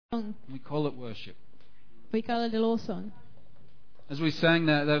We call it worship. Vi kallar det lovsång. As we sang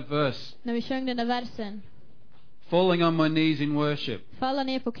that verse, När vi sjöng den där versen, falling on my knees in worship, falla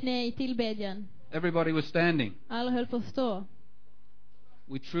ner på knä i tillbedjan. everybody was standing. Alla höll på att stå.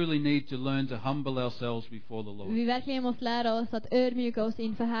 We truly need to learn to humble ourselves before the Lord. Vi verkligen måste lära oss att ödmjuka oss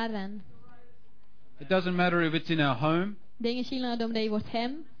inför Herren. It doesn't matter if it's in our home. Det är ingen skillnad om det är i vårt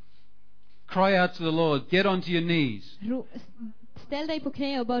hem. Cry out to the Lord. Get onto your knees. Ställ dig på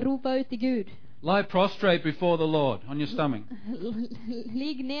knä och bara ropa ut till Gud. Lie prostrate before the Lord on your stomach.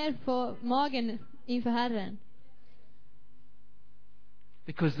 Ligg ner på magen inför Herren.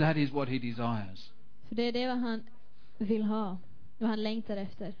 Because that is what He desires. För det är det vad han vill ha. Vad han längtar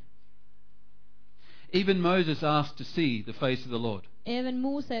efter. Even Moses asked to see the face of the Lord. Även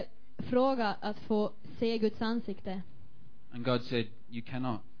Mose frågade att få se Guds ansikte. And God said, you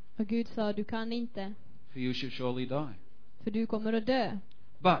cannot, Och Gud sa, du kan inte. for you shall surely die. För du kommer att dö.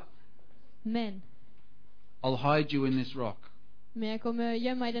 But Men I'll hide you in this rock. jag kommer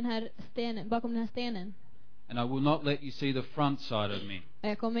gömma i den här stenen, bakom den här stenen. And I will not let you see the front side of me, Och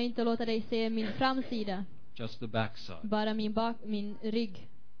jag kommer inte låta dig se min framsida. just the back side. Bara min rygg.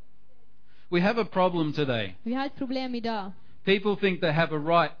 We have a problem today. Vi har ett problem idag. People think they have a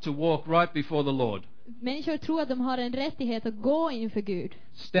right to walk right before the Lord. Människor tror att de har en rättighet att gå inför Gud.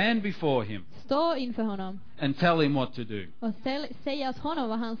 Stand before Him Stå inför honom. and tell Him what to do. Och säga åt honom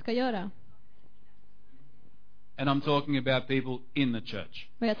vad han ska göra. And I'm talking about people in the church.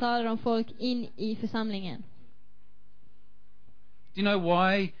 Och jag talar om folk in i församlingen. Do you know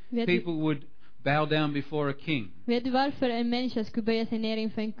why Vet du- people would bow down before a king? Vet du varför en människa skulle böja sig ner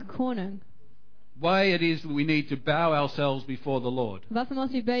inför en konung? Why it is that we need to bow ourselves before the Lord? Varför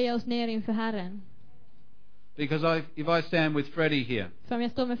måste vi böja oss ner inför Herren? Because if I stand with Freddie here För om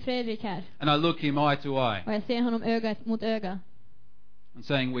jag står med Fredrik här and I look him eye to eye och jag ser honom öga mot öga and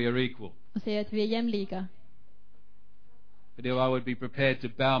saying we are equal, och säger att vi är jämlika, but if I would be prepared to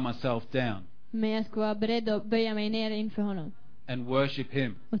bow myself down men jag skulle vara beredd att böja mig ner inför honom and worship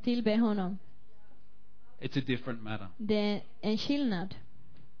Him, och tillbe honom, it's a different matter. det är en skillnad.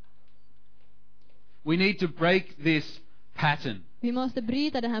 We need to break this pattern Vi måste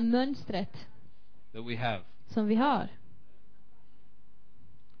bryta det här mönstret that we have. som vi har.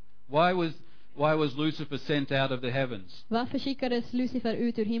 Why was Lucifer sent out of the heavens? Varför skickades Lucifer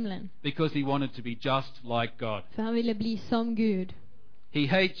ut ur himlen? Because he wanted to be just like God. För han ville bli som Gud. He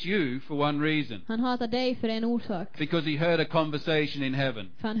hates you for one reason. Han hatar dig för en orsak. Because he heard a conversation in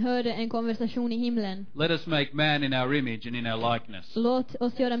heaven. För han hörde en konversation i himlen. Let us make man in our image and in our likeness. Låt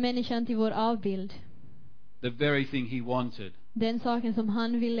oss göra människan till vår avbild. The very thing he wanted. Den saken som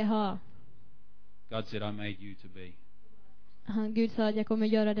han ville ha. God said, I made you to be. Gud sa att jag kommer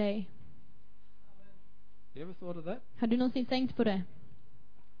göra dig. You ever thought of that? Har du någonsin tänkt på det?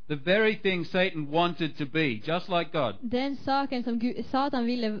 The very thing Satan wanted to be, just like God. Den saken som Satan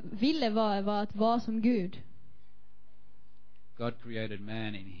ville vara var att vara som Gud. God created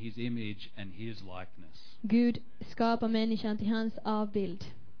man in his image and his likeness. Gud skapar människan till hans avbild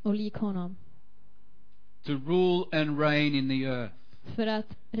och lik honom. To rule and reign in the earth. För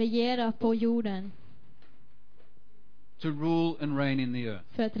att regera på jorden. To rule and reign in the earth.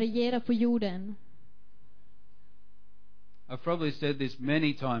 För att regera på jorden. I've probably said this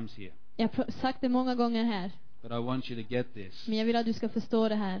many times here, Jag har sagt det många gånger här. but I want you to get this. Men jag vill att du ska förstå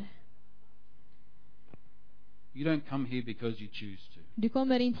det här. You don't come here because you choose to. Du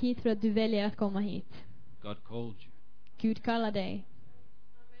kommer inte hit för att du väljer att komma hit. God called you. Gud kallar dig.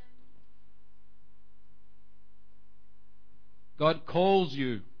 God calls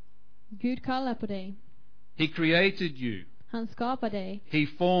you. Gud kallar på dig. He created you. Han skapar dig. He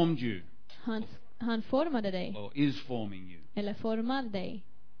formed you, Han formade dig. or is forming you, Eller formar dig.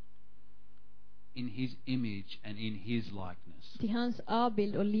 in his image and in his likeness. Till hans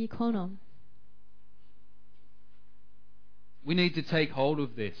avbild och lik honom. We need to take hold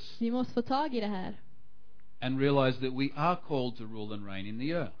of this Vi måste få tag i det här. and realize that we are called to rule and reign in the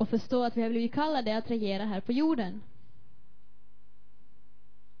earth. Och förstå att vi har blivit kallade att regera här på jorden.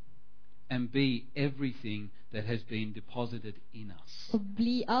 And be everything that has been deposited in us. Och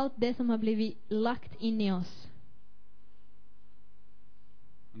bli allt det som har blivit lagt in i oss.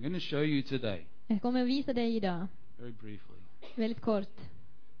 I'm going to show you today, Jag kommer visa dig idag. very briefly, Väldigt kort.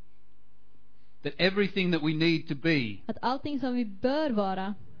 that everything that we need to be Att allting som vi bör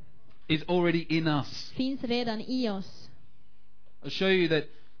vara is already in us. finns redan i oss. I'll show you that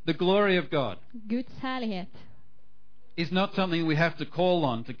the glory of God Guds härlighet. is not something we have to call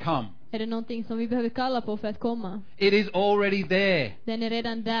on to come. Är det någonting som vi behöver kalla på för att komma? It is already there. Den är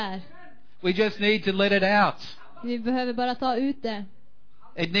redan där. We just need to let it out. Vi behöver bara ta ut det.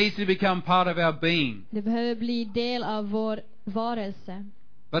 It needs to become part of our being. Det behöver bli del av vår varelse.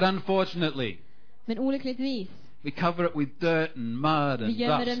 But unfortunately, Men olyckligtvis, we cover it with dirt and mud vi and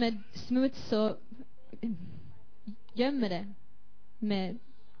gömmer det dust. med smuts och gömmer det med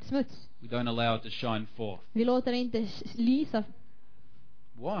smuts. We don't allow it to shine forth. Vi låter det inte lysa.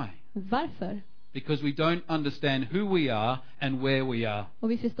 Why? Varför? Because we don't understand who we are and where we are.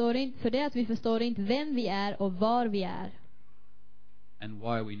 Och vi förstår inte, för det att vi förstår inte vem vi är och var vi är. And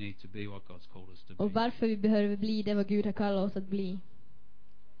why we need to be what God's called us to Och be. varför vi behöver bli det vad Gud har kallat oss att bli.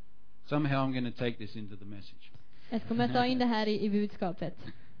 Somehow I'm going to take this into the message. Jag kommer att ta in det här i budskapet.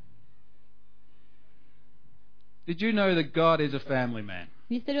 Did you know that God is a family man?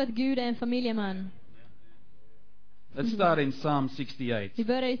 Visste du att Gud är en familjeman? Let's start in Psalm 68. Vi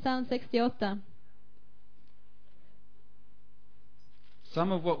börjar i psalm 68.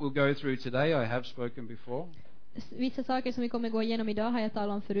 Some of what we'll go through today I have spoken before. Vissa saker som vi kommer gå igenom idag har jag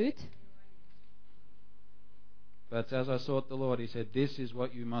talat om förut. But as I sought the Lord, He said, this is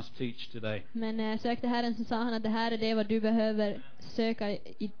what you must teach today. Men när jag sökte Herren så sa han att det här är det vad du behöver söka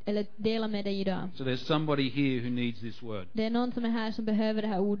eller dela med dig idag. So there's somebody here who needs this word. Det är någon som är här som behöver det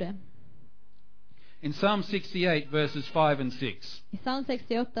här ordet. In Psalm 68, verses 5 and 6, I psalm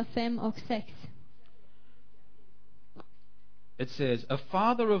 68, 5 och 6. it says, a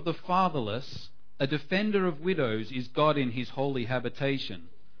father of the fatherless, a defender of widows is God in His holy habitation.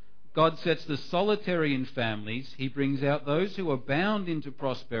 God sets the solitary in families. He brings out those who are bound into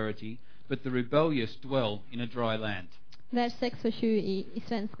prosperity, but the rebellious dwell in a dry land. Vers 6 och 7 i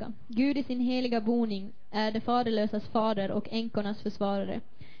svenska. Gud i sin heliga boning är det faderlösas fader och änkornas försvarare.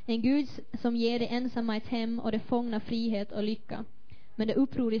 En Gud som ger det ensamma ett hem och det fångna frihet och lycka. Men det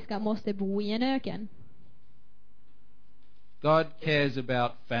upproriska måste bo i en öken. God cares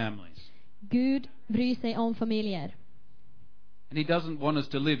about families. Gud bryr sig om familjer. And He doesn't want us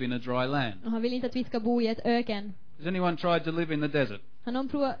to live in a dry land. Och han vill inte att vi ska bo i ett öken. Has anyone tried to live in the desert? Har någon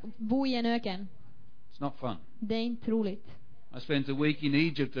provat bo i en öken? It's not fun. Det är inte roligt. I spent a week in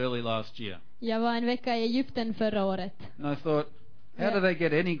Egypt early last year. Jag var en vecka i Egypten förra året. And I thought, how do they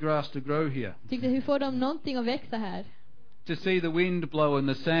get any grass to grow here? Tyckte, hur får de någonting att växa här? To see the wind blow and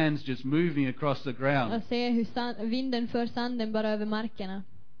the sands just moving across the ground. Och se hur vinden för sanden bara över markerna.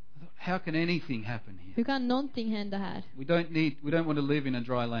 How can anything happen here? Hur kan någonting hända här? We don't want to live in a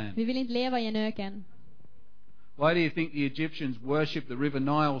dry land. Vi vill inte leva i en öken. Why do you think the Egyptians worship the river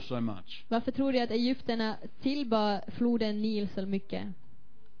Nile so much? Varför tror du att egypterna tillbad floden Nil så mycket?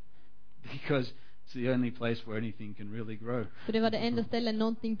 Because it's the only place where anything can really grow. För det var det enda stället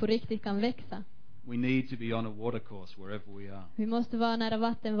någonting på riktigt kan växa. We need to be on a watercourse wherever we are. Vi måste vara nära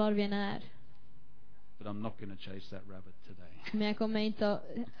vatten var vi än är. But I'm not going to chase that rabbit today. Men jag kommer inte att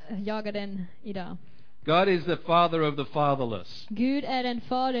jaga den idag. God is the father of the fatherless, Gud är en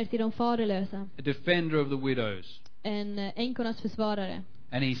fader till de faderlösa. a defender of the widows, En änkornas försvarare.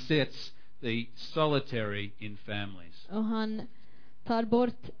 and He sets the solitary in families. Och han tar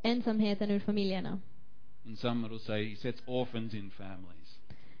bort ensamheten ur familjerna. And some will say He sets orphans in families.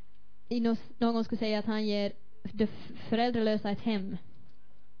 Någon skulle säga att han ger de föräldralösa ett hem.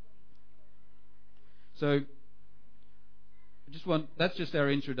 So that's just our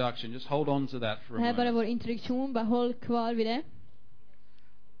introduction. Just hold on to that for Det a här är bara moment. vår introduktion. Bara håll kvar vid det.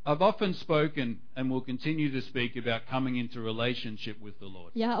 I've often spoken and will continue to speak about coming into relationship with the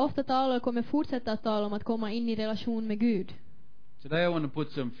Lord. Jag har ofta talat och kommer fortsätta att tala om att komma in i relation med Gud. Today I want to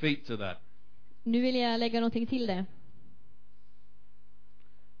put some feet to that. Nu vill jag lägga någonting till det.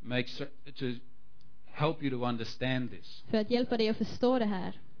 To help you to understand this. För att hjälpa dig att förstå det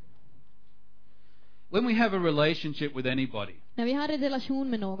här. When we have a relationship with anybody, När vi har en relation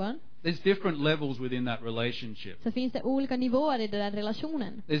med någon there's different levels within that relationship. så finns det olika nivåer i den där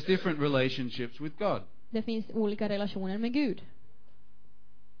relationen. There's different relationships with God. Det finns olika relationer med Gud.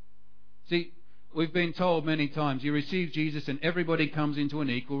 See, we've been told many times, you receive Jesus and everybody comes into an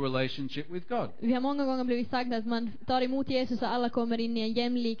equal relationship with God. Vi har många gånger blivit sagt att man tar emot Jesus och alla kommer in i en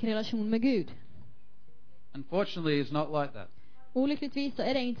jämlik relation med Gud. Unfortunately, it's not like that. Olyckligtvis så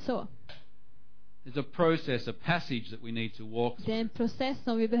är det inte så. There's a process, a passage that we need to walk Det är through. en process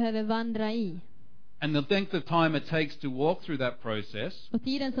som vi behöver vandra i. And the length of time it takes to walk through that process Och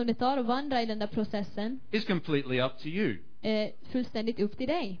tiden som det tar att vandra i den där processen is completely up to you. är fullständigt upp till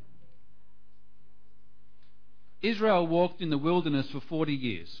dig. Israel walked in the wilderness for 40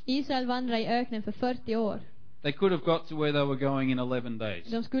 years. Israel vandrade i öknen för 40 år. They could have got to where they were going in 11 days.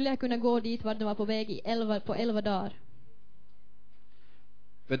 De skulle ha kunnat gå dit vart de var på väg på 11 dagar.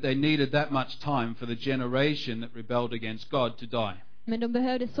 But they needed that much time for the generation that rebelled against God to die. Men de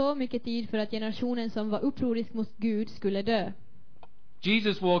behövde så mycket tid för att generationen som var upprorisk mot Gud skulle dö.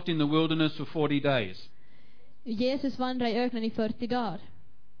 Jesus walked in the wilderness for 40 days. Jesus vandrade i öknen i 40 dagar.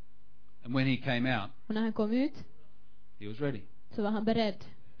 And when he came out, Och när han kom ut he was ready. så var han beredd.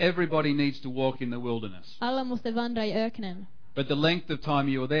 Everybody needs to walk in the wilderness. Alla måste vandra i öknen. But the length of time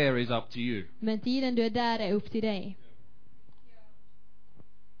you're there is up to you. Men tiden du är där är upp till dig.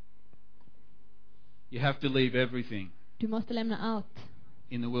 You have to leave everything Du måste lämna allt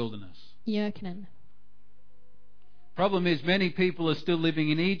in the wilderness. i öknen. Problem is, many people are still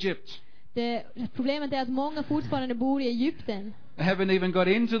living in Egypt. Problemet är att många fortfarande bor i Egypten. They haven't even got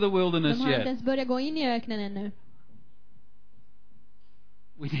into the wilderness De har inte yet. ens börjat gå in i öknen ännu.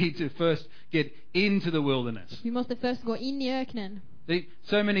 We need to first get into the wilderness. Vi måste först gå in i öknen.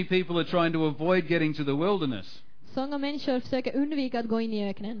 So many people are trying to avoid getting to the wilderness. Så många människor försöker undvika att gå in i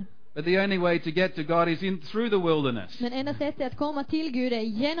öknen. But the only way to get to God is in through the wilderness. Men enda sättet att komma till Gud är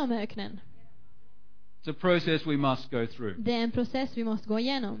genom öknen. It's a process we must go through. Det är en process vi måste gå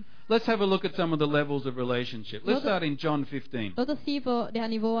igenom. Let's have a look at some of the levels of relationship. Let's start in John 15. Låt oss se på de här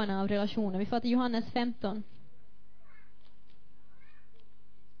nivåerna av relationer. Vi får till Johannes 15.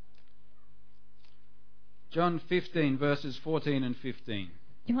 John 15 verses 14 and 15.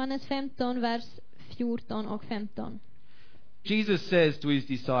 Johannes 15, vers 14 och 15. Jesus says to his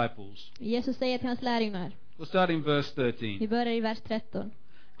disciples, Jesus säger till hans lärjungar. we'll start in verse 13. Vi börjar i vers 13.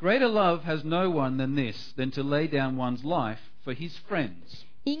 Greater love has no one than this, than to lay down one's life for his friends.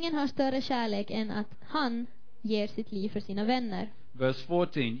 Ingen har större kärlek än att han ger sitt liv för sina vänner. Verse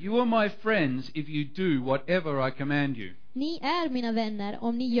 14. You are my friends if you do whatever I command you. Ni är mina vänner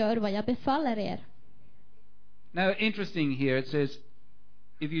om ni gör vad jag befaller er. Now, interesting here, it says,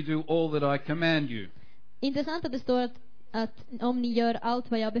 if you do all that I command you. Intressant att det står att om ni gör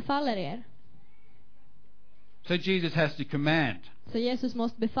allt vad jag befaller er. So Jesus has to command. Så Jesus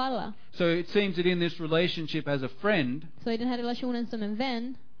måste befalla. So it seems that in this relationship as a friend, Så i den här relationen som en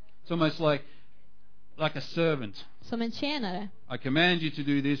vän, it's almost like a servant. som en tjänare. I command you to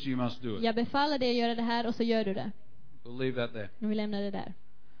do this, you must do it. Jag befaller dig att göra det här och så gör du det. We'll leave that there. Nu vi lämnar det där.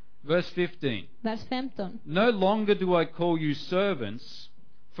 Verse 15. Vers 15. No longer do I call you servants,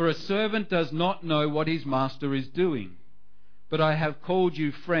 for a servant does not know what his master is doing. But I have called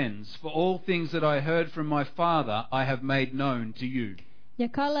you friends, for all things that I heard from my Father I have made known to you.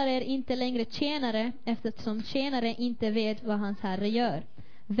 Jag kallar er inte längre tjänare, eftersom tjänare inte vet vad hans herre gör.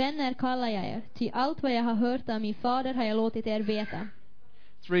 Vänner kallar jag er, ty allt vad jag har hört av min fader har jag låtit er veta.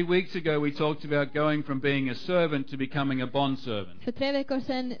 3 weeks ago we talked about going from being a servant to becoming a bondservant. För 3 veckor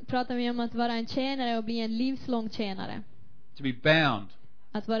sedan pratade vi om att vara en tjänare och bli en livslång tjänare. To be bound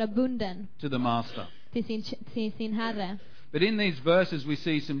Att vara bunden to the master. till sin herre. But in these verses we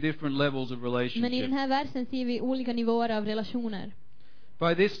see some different levels of Men i relationship. den här versen ser vi olika nivåer av relationer.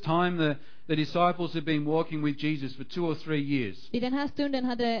 By this time the disciples had been walking with Jesus for 2 or 3 years. I den här stunden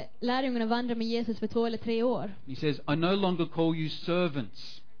hade lärjungarna vandrat med Jesus för 2 eller 3 år. He says, I no longer call you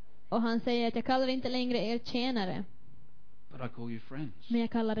servants, Och han säger att jag kallar inte längre er tjänare, but I call you friends. men jag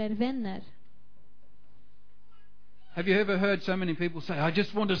kallar er vänner. Have you ever heard so many people say, I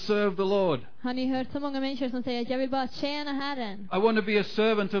just want to serve the Lord. Har ni hört så många människor som säger att jag vill bara tjäna Herren? I want to be a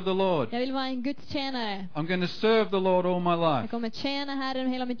servant of the Lord. Jag vill vara en Guds tjänare. I'm going to serve the Lord all my Jag life. kommer tjäna Herren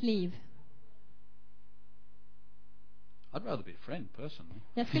hela mitt liv. I'd rather be a friend personally.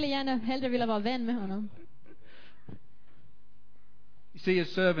 Jag skulle gärna hellre vilja vara vän med honom. You see, a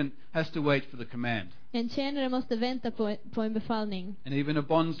servant has to wait for the command. En tjänare måste vänta på en befallning. And even a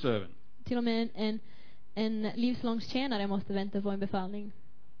bondservant. Till och med en livslång tjänare måste vänta på en befallning.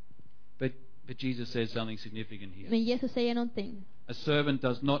 But Jesus says something significant here. Men Jesus säger någonting. A servant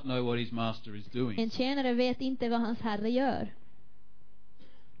does not know what his master is doing. En tjänare vet inte vad hans herre gör.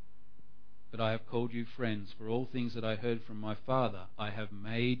 But I have called you friends, for all things that I heard from my Father I have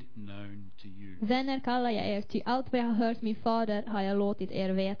made known to you. Vänner kallar jag er, ty allt vad jag har hört min fader har jag låtit er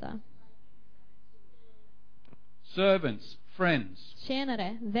veta. Servants, friends.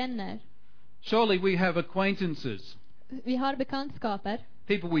 Tjänare, vänner. Surely we have acquaintances. Vi har bekantskaper,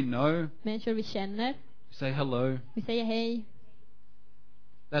 People we know. människor vi känner. We say hello. Vi säger hej.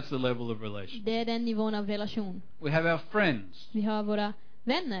 That's the level of relation. Det är den nivån av relation. We have our friends. Vi har våra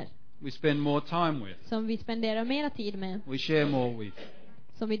vänner We spend more time with. som vi spenderar mera tid med, We share more with.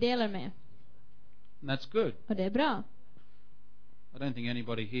 som vi delar med. And that's good. Och det är bra. I don't think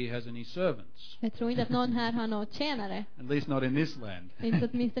anybody here has any servants. Jag tror inte att någon här har något tjänare. At least not in this land. Inte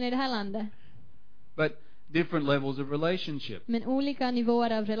åtminstone i det här landet. But different levels of relationship. Men olika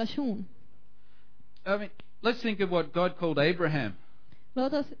nivåer av relation. I mean, let's think of what God called Abraham.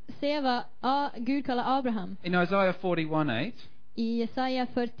 Låt oss se vad Gud kallar Abraham. In Isaiah 41:8, I Jesaja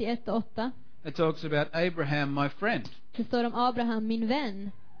 41:8. It talks about Abraham, my friend. Det står om Abraham, min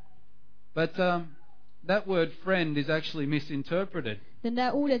vän. But that word friend is actually misinterpreted, Den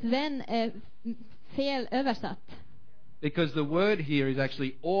där ordet vän är fel översatt. because the word here is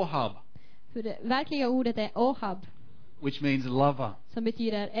actually ohab, För det verkliga ordet är ohab, which means lover. som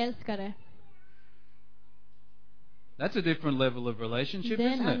betyder älskare. That's a different level of relationship, Det är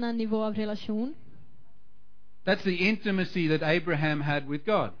en isn't it? annan nivå av relation. That's the intimacy that Abraham had with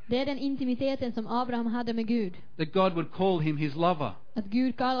God. Det är den intimiteten som Abraham hade med Gud. That God would call him his lover. Att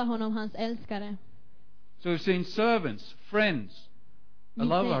Gud kallar honom hans älskare. So we've seen servants, friends, a Vi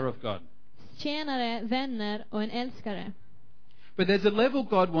lover ser of God. tjänare, vänner och en älskare. But there's a level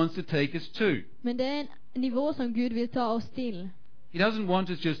God wants to take us to. Men det är en nivå som Gud vill ta oss till. He doesn't want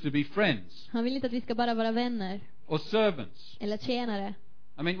us just to be friends Han vill inte att vi ska bara vara vänner or servants. eller tjänare.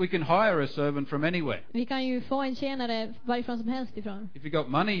 I mean, we can hire a servant from anywhere. Vi kan ju få en tjänare varifrån som helst ifrån. If you got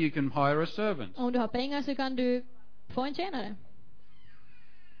money, you can hire a servant. Om du har pengar så kan du få en tjänare.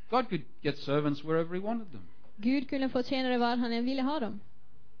 God could get servants wherever he wanted them. Gud kunde få tjänare var han än ville ha dem.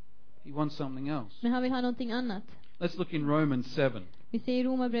 He wants something else. Men han vill ha någonting annat. Let's look in Romans 7. Vi ser i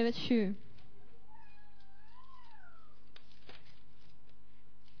Romarbrevet 7.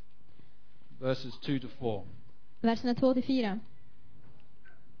 Verses 2 to 4. Verserna 2-4.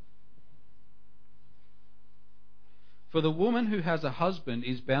 For the woman who has a husband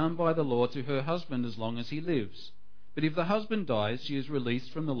is bound by the law to her husband as long as he lives. But if the husband dies, she is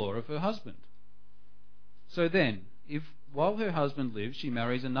released from the law of her husband. So then, if while her husband lives she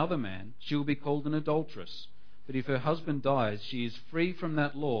marries another man, she will be called an adulteress. But if her husband dies, she is free from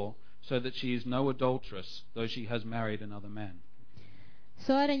that law, so that she is no adulteress, though she has married another man.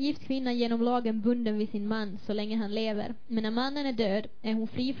 Så är en gift kvinna genom lagen bunden vid sin man så länge han lever. Men när mannen är död är hon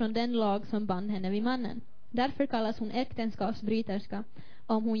fri från den lag som band henne vid mannen. Därför kallas hon äktenskapsbryterska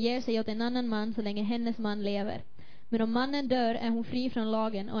om hon ger sig åt en annan man så länge hennes man lever. Men om mannen dör är hon fri från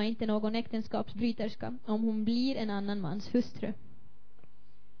lagen och är inte någon äktenskapsbryterska om hon blir en annan mans hustru.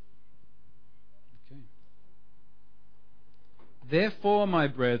 Okay. Therefore, my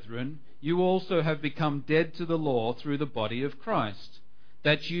brethren, you also have become dead to the law through the body of Christ,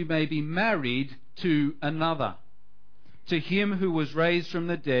 that you may be married to another, to him who was raised from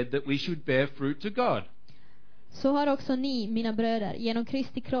the dead, that we should bear fruit to God. Så har också ni, mina bröder, genom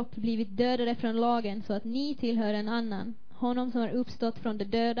Kristi kropp blivit dödade från lagen så att ni tillhör en annan, honom som har uppstått från de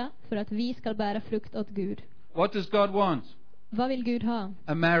döda, för att vi ska bära frukt åt Gud. What does God want? Vad vill Gud ha?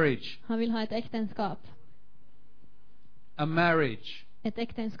 A marriage. Han vill ha ett äktenskap. A marriage. Ett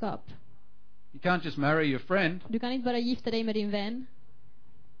äktenskap. You can't just marry your friend. Du kan inte bara gifta dig med din vän.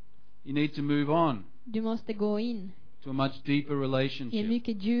 You need to move on Du måste gå in to a much deeper i en relationship.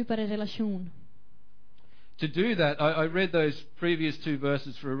 mycket djupare relation. To do that, I read those previous two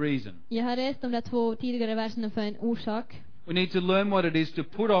verses for a reason. Jag har läst de där 2 tidigare verserna för en orsak. We need to learn what it is to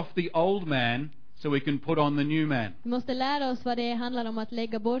put off the old man so we can put on the new man. Vi måste lära oss vad det handlar om att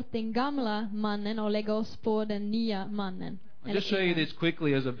lägga bort den gamla mannen och lägga oss på den nya mannen. I'll just show you this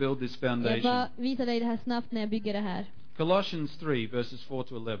quickly as I build this Jag foundation. bara visar dig det här snabbt när jag bygger det här. Colossians 3, verses 4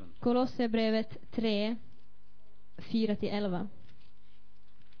 to 11. Kolosserbrevet 3, 4-11.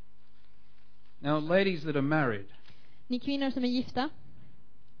 Now, ladies that are married, Ni kvinnor som är gifta,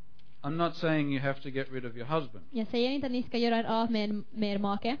 I'm not saying you have to get rid of your husband. jag säger inte att ni ska göra er av med er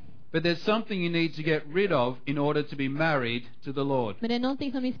make. But there's something you need to get rid of in order to be married to the Lord. Men det är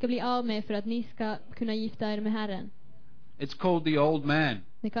någonting som ni ska bli av med för att ni ska kunna gifta er med Herren. It's called the old man.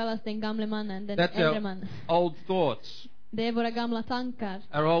 Det kallas den gamle mannen, den That's äldre our mannen. old thoughts, Det är våra gamla tankar,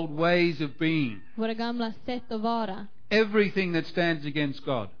 our old ways of being, våra gamla sätt att vara. everything that stands against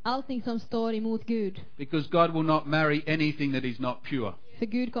God. Allting som står emot Gud. Because God will not marry anything that is not pure. För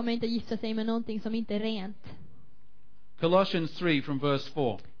Gud kommer inte gifta sig med någonting som inte är rent. Colossians 3 from verse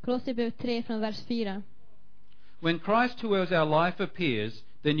 4. Kolosserbrevet 3 från vers 4. When Christ, who is our life, appears,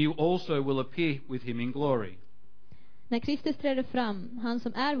 then you also will appear with him in glory. När Kristus träder fram, han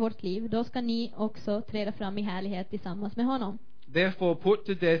som är vårt liv, då ska ni också träda fram i härlighet tillsammans med honom. Therefore put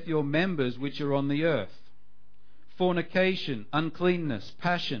to death your members which are on the earth: fornication, uncleanness,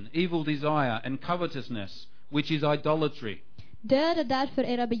 passion, evil desire, and covetousness, which is idolatry. Döda därför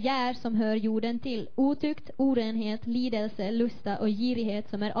era begär som hör jorden till, otukt, orenhet, lidelse, lusta och girighet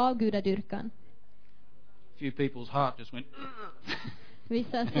som är avgudadyrkan. A few people's heart just went.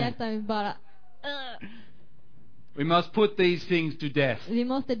 Vissa hjärtan bara... We must put these things to death. Vi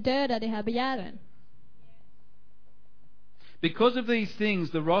måste döda de här begären. Because of these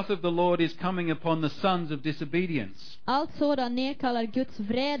things, the wrath of the Lord is coming upon the sons of disobedience, Allt sådant nedkallar Guds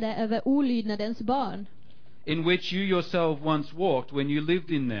vrede över olydnadens barn, in which you yourself once walked when you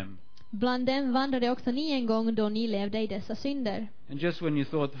lived in them. Bland dem vandrade också ni en gång då ni levde i dessa synder. And just when you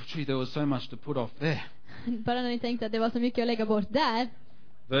thought, gee, there was so much to put off there. Bara när ni tänkte att det var så mycket att lägga bort där.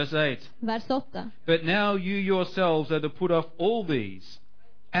 Verse 8. Vers 8. But now you yourselves are to put off all these: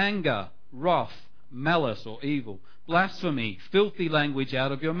 anger, wrath, malice or evil, blasphemy, filthy language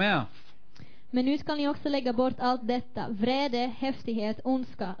out of your mouth. Men nu ska ni också lägga bort allt detta: vrede, häftighet,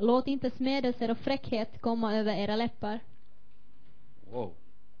 ondska. Låt inte smädelser och fräckhet komma över era läppar. Whoa.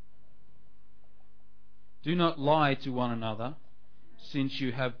 Do not lie to one another, since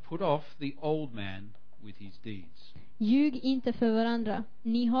you have put off the old man with his deeds. Ljug inte för varandra.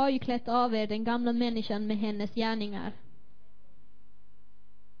 Ni har ju klätt av er den gamla människan med hennes gärningar.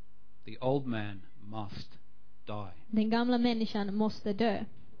 The old man must die. Den gamla människan måste dö.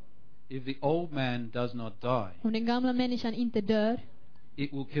 If the old man does not die, Om den gamla människan inte dör,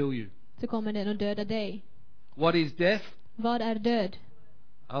 it will kill you. så kommer den att döda dig. What is death? Vad är död?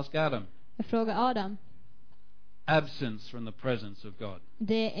 Ask Adam. Jag frågar Adam. Absence from the presence of God.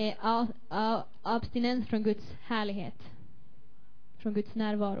 Det är abstinens från Guds härlighet. Från Guds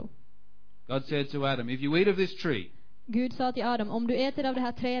närvaro. God said to Adam, if you eat of this tree, Gud sa till Adam, om du äter av det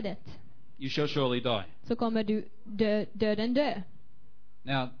här trädet, you shall surely die. så kommer du döden dö.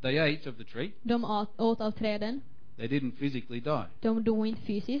 Now, they ate of the tree. De åt av träden. They didn't physically die. De dog inte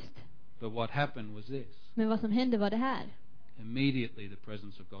fysiskt. But what happened was this. Men vad som hände var det här. Immediately the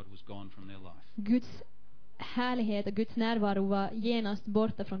presence of God was gone from their life. Guds härlighet och Guds närvaro var genast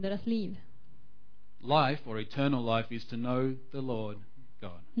borta från deras liv. Life, or eternal life, is to know the Lord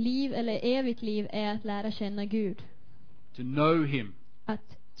God. Liv eller evigt liv är att lära känna Gud. To know Him.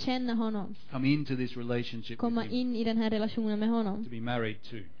 Att känna honom. Come into this relationship Komma with Him. in i den här relationen med honom. To be married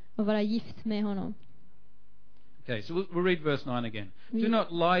to. Och vara gift med honom. Okay, so we'll read verse 9 again. Do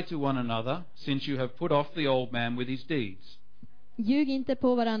not lie to one another, since you have put off the old man with his deeds. Ljug inte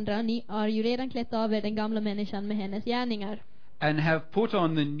på varandra, ni har ju redan klätt av er den gamla människan med hennes gärningar. And have put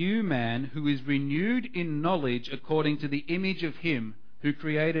on the new man, who is renewed in knowledge according to the image of him who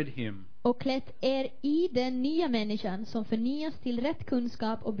created him. Och klätt er i den nya människan som förnyas till rätt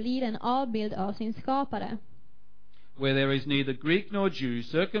kunskap och blir en avbild av sin skapare. Where there is neither Greek nor Jew,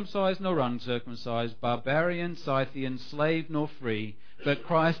 circumcised nor uncircumcised, barbarian, Scythian, slave nor free, but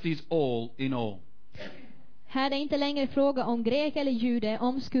Christ is all in all. Här är det inte längre fråga om grek eller jude,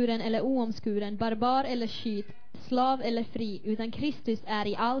 omskuren eller oomskuren, barbar eller skyt, slav eller fri, utan Kristus är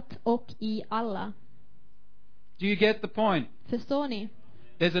i allt och i alla. Do you get the point? Förstår ni?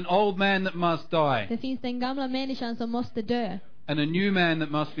 There's an old man that must die, Det finns den gamla människan som måste dö, and a new man that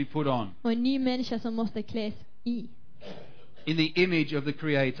must be put on, och en ny människa som måste kläs i in the image of the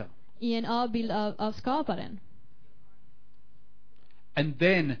Creator. en avbild av skaparen. And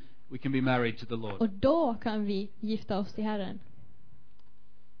then we can be married to the Lord. Och då kan vi gifta oss till Herren.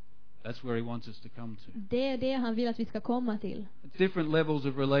 That's where He wants us to come to. Det är det han vill att vi ska komma till. It's different levels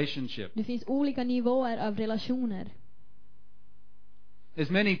of relationship. Det finns olika nivåer av relationer.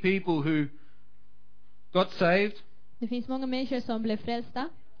 There's many people who got saved, Det finns många människor som blev frälsta,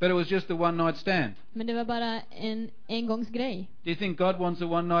 but it was just a one-night stand. men det var bara en engångsgrej. Do you think God wants a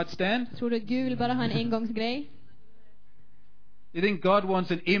one-night stand? Tror du att Gud vill bara ha en engångsgrej? Do you think God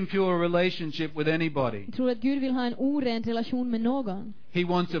wants an impure relationship with anybody? Tror du att Gud vill ha en oren relation med någon? He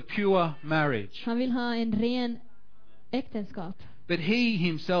wants a pure marriage. Han vill ha en ren äktenskap. But He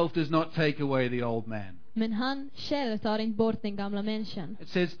Himself does not take away the old man. Men han själv tar inte bort den gamla människan. It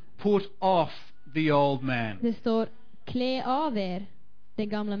says, put off the old man. Det står, klä av er den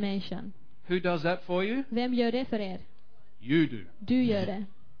gamla människan. Who does that for you? Vem gör det för er? You do. Du gör det.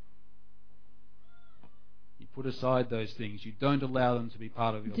 You put aside those things. You don't allow them to be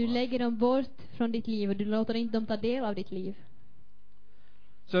part of your Du life. lägger dem bort från ditt liv och du låter inte dem ta del av ditt liv.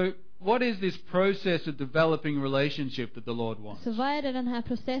 So, what is this process of developing relationship that the Lord wants? Så vad är det den här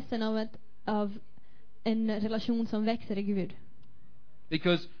processen av en relation som växer i Gud?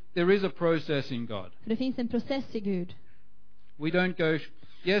 Because there is a process in God. För det finns en process i Gud. We don't go,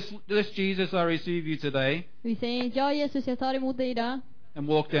 yes Jesus, I receive you today, Vi säger inte, ja Jesus, jag tar emot dig idag, and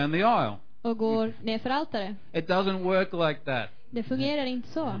walk down the aisle. och går ner för altaret. It doesn't work like that. Det fungerar inte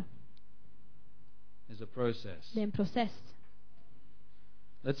så. There's a process. Det är en process.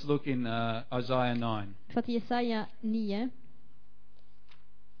 Let's look in Isaiah 9. För att Jesaja 9.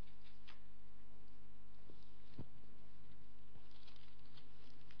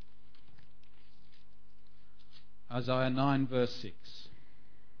 Isaiah 9 verse 6.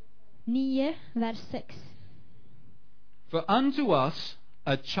 9, vers 6. For unto us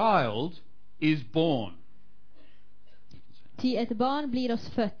a child is born. Ty ett barn blir oss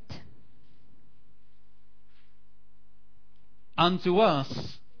fött. Unto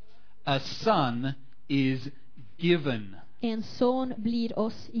us A son is given. En son blir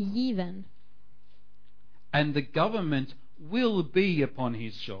oss given. And the government will be upon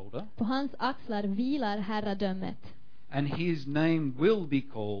his shoulder. På hans axlar vilar herradömet. And his name will be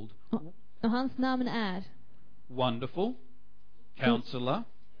called Och hans namn är Wonderful, Counselor,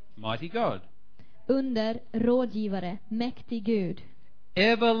 Mighty God. Under, rådgivare, mäktig Gud,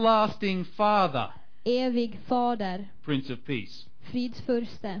 Everlasting Father, evig fader, Prince of Peace.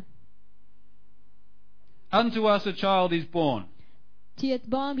 fridsfurste. Unto us a child is born. Ty ett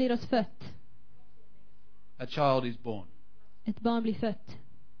barn blir oss fött. A child is born. Ett barn blir fött.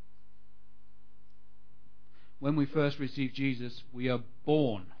 When we first receive Jesus, we are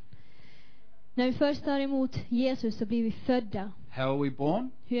born. När vi först tar emot Jesus så blir vi födda. How are we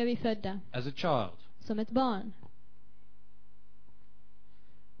born? Hur är vi födda? As a child. Som ett barn.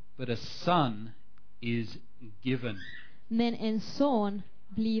 But a son is given. Men en son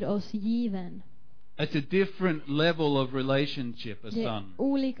blir oss given. It's a different level of relationship, a Det är son.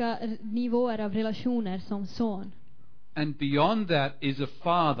 olika nivåer av relationer som son. And beyond that is a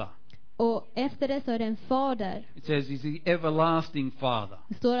father. Och efter det så är det en fader. It says he's the everlasting Father.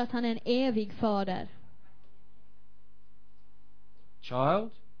 Det står att han är en evig fader. Child,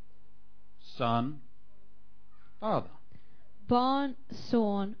 son, father. Barn,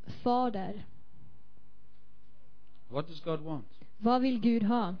 son, fader. What does God want? Vad vill Gud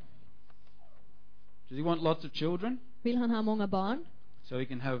ha? Does he want lots of children? Vill han ha många barn? So he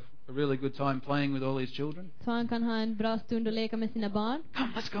can have a really good time playing with all his children? Så han kan ha en bra stund och leka med sina barn?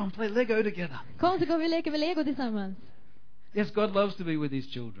 Come, let's go and play Lego together. Kom så går vi leka med Lego tillsammans. Yes, God loves to be with his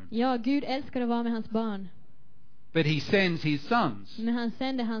children. Ja, Gud älskar att vara med hans barn. But he sends his sons. Men han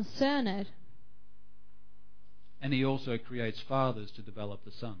sänder hans söner. And he also creates fathers to develop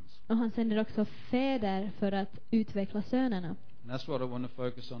the sons. Och han sänder också fäder för att utveckla sönerna. And that's what I want to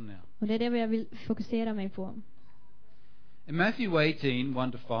focus on now. Och det är det jag vill fokusera mig på. In Matthew 18,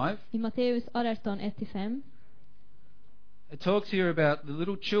 1-5, I Matteus 18, 1-5 it talks here about the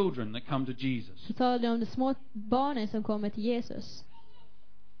little children that come to Jesus. så talar det om de små barnen som kommer till Jesus.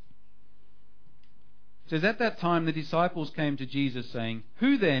 It says, at that time the disciples came to Jesus saying,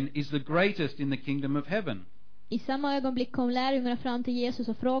 who then is the greatest in the kingdom of heaven? I samma ögonblick kom lärjungarna fram till Jesus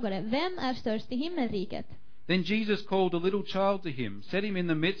och frågade, vem är störst i himmelriket? Then Jesus called a little child to him, set him in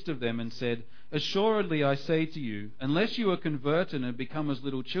the midst of them, and said, assuredly I say to you, unless you are converted and become as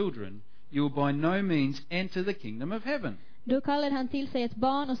little children, you will by no means enter the kingdom of heaven. Då kallade han till sig ett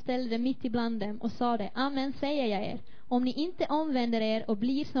barn och ställde det mitt ibland dem och sade, amen säger jag er, om ni inte omvänder er och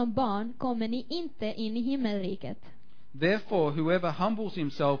blir som barn kommer ni inte in i himmelriket. Therefore whoever humbles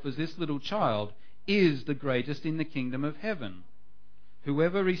himself as this little child is the greatest in the kingdom of heaven.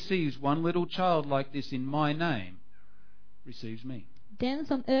 Whoever receives one little child like this in my name receives me. Den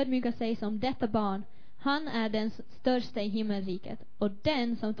som ödmjukar sig som detta barn, han är den största i himmelriket. Och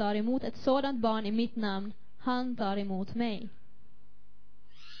den som tar emot ett sådant barn i mitt namn, han tar emot mig.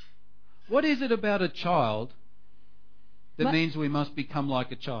 What is it about a child that What? means we must become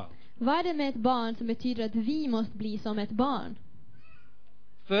like a child? Vad är det med ett barn som betyder att vi måste bli som ett barn?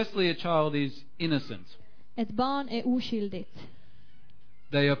 Firstly, a child is innocent. Ett barn är oskyldigt.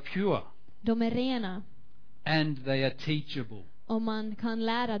 They are pure. De är rena. And they are teachable. Och man kan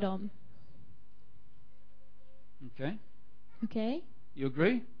lära dem. Okay? Okej? You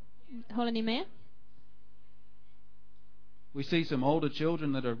agree? Håller ni med? We see some older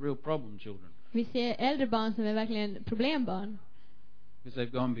children that are real problem children Vi ser äldre barn som är verkligen problembarn. because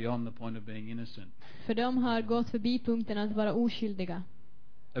they've gone beyond the point of being innocent. För de har gått förbi punkten att vara oskyldiga.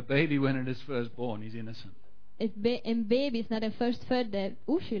 A baby when it is first born is innocent. En bebis när den först födde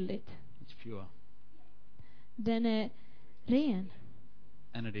oskyldigt. It's pure. Den är ren.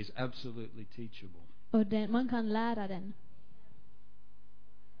 And it is absolutely teachable, Och man kan lära den.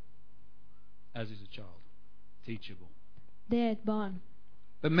 as is a child. Teachable. Det är ett barn.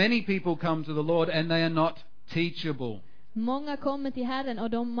 But many people come to the Lord and they are not teachable. Många kommer till Herren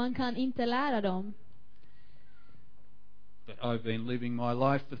och man kan inte lära dem. But I've been living my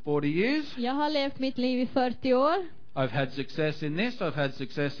life for 40 years. Jag har levt mitt liv i 40 år. I've had success in this, I've had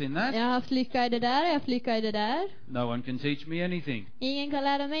success in that. Jag har haft lycka i det där, jag har haft lycka i det där. No one can teach me anything. Ingen kan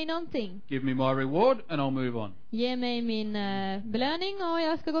lära mig någonting. Give me my reward and I'll move on. Ge mig min belöning och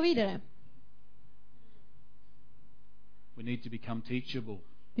jag ska gå vidare. We need to become teachable.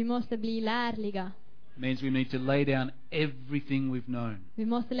 Vi måste bli lärliga. It means we need to lay down everything we've known Vi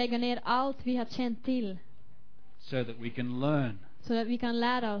måste lägga ner allt vi har känt till. so that we can learn. Så att vi kan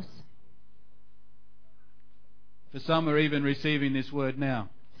lära oss. For some are even receiving this word now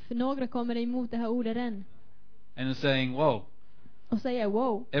För några kommer emot det här ordet än. and are saying, whoa, och säga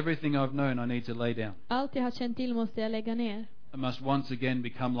wow, Everything I've known I need to lay down. allt jag har känt till måste jag lägga ner. I must once again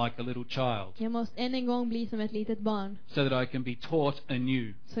become like a little child Jag måste än en gång bli som ett litet barn, so that I can be taught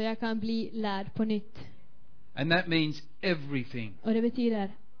anew. så jag kan bli lärd på nytt. And that means everything. Och det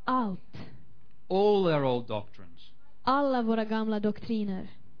betyder allt. All our old doctrines. Alla våra gamla doktriner.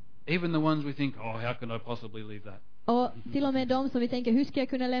 Even the ones we think, oh, how can I possibly leave that? Och till och med de som vi tänker, hur ska jag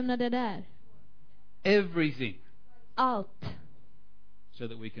kunna lämna det där? Everything. Allt. So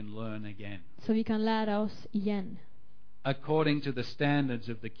that we can learn again. Så vi kan lära oss igen. According to the standards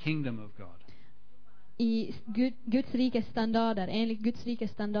of the kingdom of God. I Guds rikes standarder, enligt Guds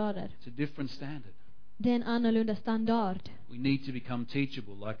rikes standarder. It's a different standard. Det är en annorlunda standard. We need to become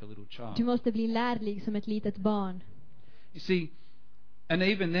teachable like a little Du child. måste bli lärlig som ett litet barn. You see, and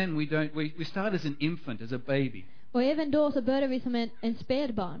even then we start as an infant, as a baby. Och även då så börjar vi som en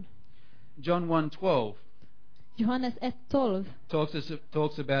spädbarn. John 1:12 Johannes 1:12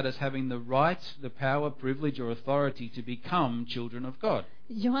 talks about us having the right, the power, privilege or authority to become children of God.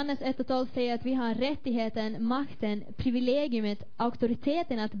 Johannes 1:12 säger att vi har rättigheten, makten, privilegiumet,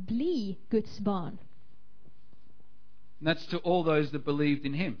 auktoriteten att bli Guds barn. And that's to all those that believed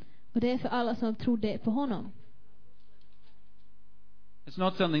in him. Och det är för alla som trodde på honom. It's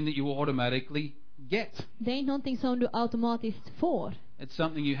not something that you automatically get. Det är inte någonting som du automatiskt får. It's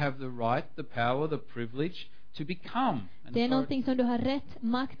something you have the right, the power, the privilege to become. Det är någonting som du har rätt,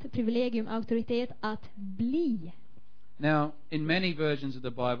 makt, privilegium, auktoritet att bli. Now, in many versions of the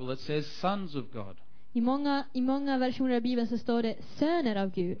Bible it says sons of God. I många versioner av Bibeln så står det söner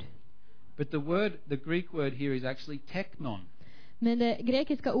av Gud. But the Greek word here is actually teknon, Men det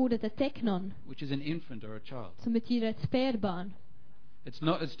grekiska ordet är teknon, which is an infant or a child. som betyder ett spädbarn.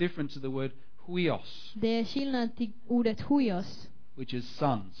 It's different to the word huios, Det är skillnad till ordet huios, which is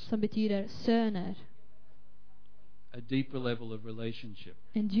sons, som betyder söner. a deeper level of relationship.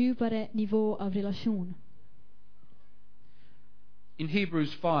 En djupare nivå av relation. In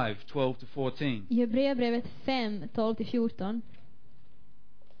Hebrews 5:12-14, I Hebreerbrevet 5:12-14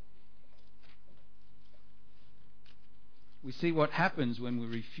 we see what happens when we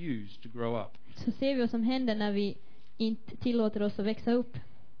refuse to grow up. så ser vi vad som händer när vi inte tillåter oss att växa upp.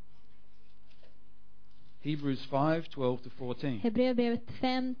 Hebrews 5:12-14. Hebreerbrevet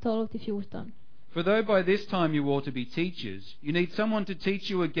 5:12-14. For though by this time you ought to be teachers, you need someone to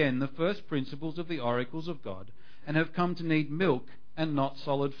teach you again the first principles of the oracles of God, and have come to need milk and not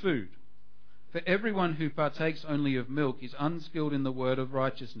solid food. For everyone who partakes only of milk is unskilled in the word of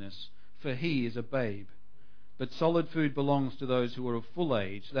righteousness, for he is a babe. But solid food belongs to those who are of full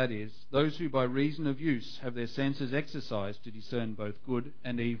age, that is, those who by reason of use have their senses exercised to discern both good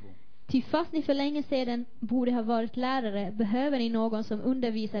and evil. Ty fast ni för länge sedan borde ha varit lärare, behöver ni någon som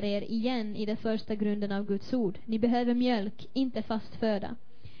undervisar er igen i de första grunden av Guds ord. Ni behöver mjölk, inte fast föda.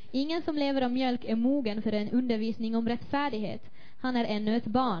 Ingen som lever av mjölk är mogen för en undervisning om rättfärdighet. Han är ännu ett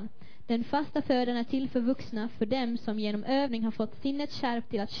barn. Den fasta födan är till för vuxna, för dem som genom övning har fått sinnet skärpt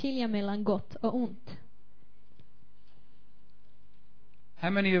till att skilja mellan gott och ont. How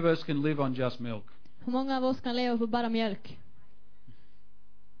many of us can live on just milk? Hur många av oss kan leva på bara mjölk?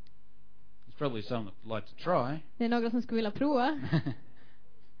 There's probably some that would like to try. Det är några som skulle vilja prova.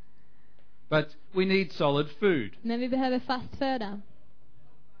 But we need solid food. Men vi behöver fast föda.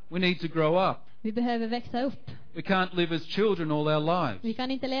 We need to grow up. Vi behöver växa upp. We can't live as children all our lives. Vi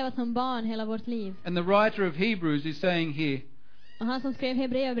kan inte leva som barn hela vårt liv. And the writer of Hebrews is saying here, Och han som skrev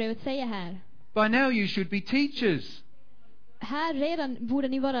Hebreerbrevet säger här: by now you should be teachers, här redan borde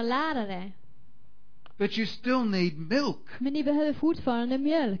ni vara lärare. but you still need milk Men ni behöver fortfarande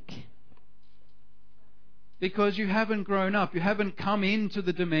mjölk. because you haven't grown up. You haven't come into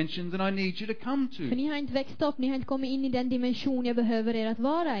the dimension that I need you to come För to. ni har inte växt upp, ni har inte kommit in i den dimension jag behöver er att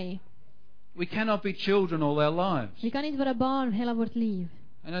vara i. We cannot be children all our lives. Vi kan inte vara barn hela vårt liv.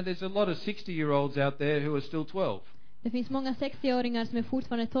 I know there's a lot of 60-year-olds out there who are still 12. Det finns många 60-åringar som är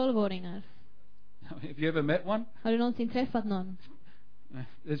fortfarande 12-åringar. Have you ever met one? Har du någonsin träffat någon?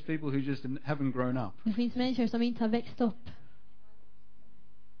 There's people who just haven't grown up. Det finns människor som inte har växt upp.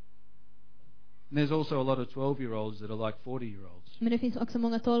 And there's also a lot of 12-year-olds that are like 40-year-olds Men det finns också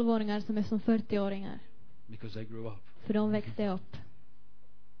många 12-åringar som är som 40-åringar. because they grew up. För de växte upp.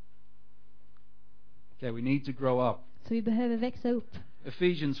 Okay, we need to grow up. Så vi behöver växa upp.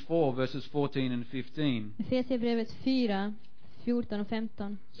 Ephesians 4 verses 14 and 15 Efesierbrevet 4, 14 och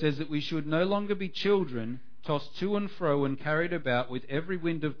 15 says that we should no longer be children, tossed to and fro and carried about with every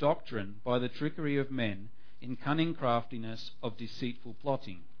wind of doctrine by the trickery of men, in cunning craftiness of deceitful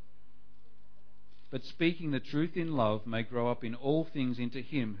plotting. But speaking the truth in love may grow up in all things into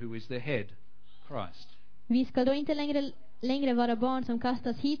him who is the head, Christ. Vi ska då inte längre längre vara barn som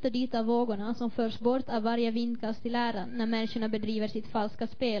kastas hit och dit av vågorna, som förs bort av varje vindkast i läran, när människorna bedriver sitt falska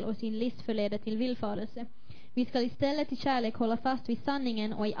spel och sin list förleder till villfarelse. Vi ska istället i kärlek hålla fast vid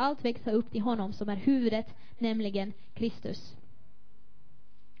sanningen och i allt växa upp till honom som är huvudet, nämligen Kristus.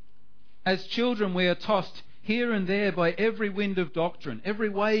 As children we are tossed here and there by every wind of doctrine, every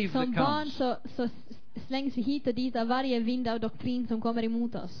wave that Som barn comes. så slängs vi hit och dit av varje vind av doktrin som kommer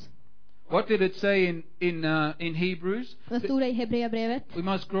emot oss. What did it say in Hebrews? Vad stod det i Hebreerbrevet? We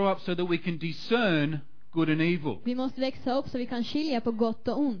must grow up so that we can discern good and evil. Vi måste växa upp så vi kan skilja på gott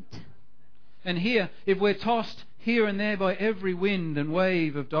och ont. And here, if we're tossed here and there by every wind and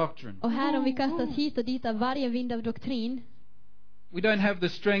wave of doctrine, Och här om vi kastas hit och dit av varje vind av doktrin, we don't have the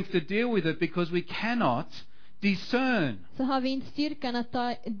strength to deal with it because we cannot discern. så har vi inte styrkan att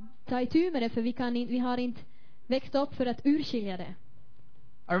ta itu med det, för vi har inte växt upp för att urskilja det.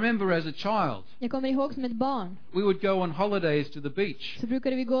 I remember as a child, Jag kommer ihåg som ett barn, we would go on holidays to the beach så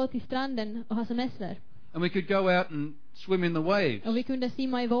brukade vi gå till stranden och ha semester. and we could go out and swim in the waves. Och vi kunde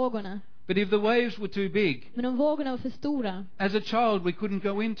simma i vågorna. But if the waves were too big, Men om vågorna var för stora, as a child we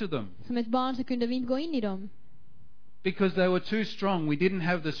couldn't go into them som ett barn, så kunde vi inte gå in i dem. because they were too strong. We didn't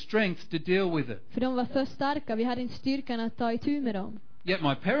have the strength to deal with it. För de var för starka, vi hade inte styrkan att ta itu med dem. Yet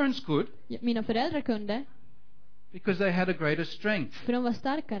my parents could Mina föräldrar kunde, because they had a greater strength. för de var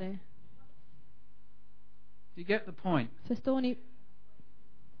starkare. You get the point? Förstår ni?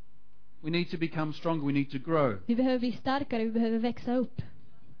 We need to become stronger. We need to grow. Vi behöver bli starkare, vi behöver växa upp.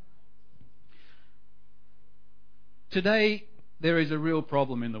 Today, there is a real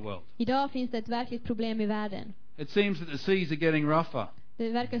problem in the world. Idag finns det ett verkligt problem i världen. It seems that the seas are getting rougher. Det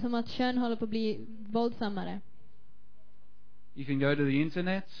verkar som att sjön håller på att bli våldsammare. You can go to the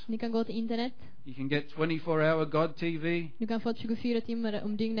internet. Ni kan gå till internet. You can get 24-hour God TV. Du kan få 24 timmar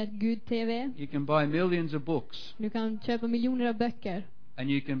om dygnet Gud-TV. You can buy millions of books. Du kan köpa miljoner av böcker. And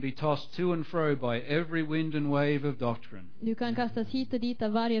you can be tossed to and fro by every wind and wave of doctrine. Du kan kastas hit och dit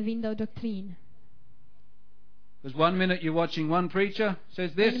av varje vind av doktrin. Because one minute you're watching one preacher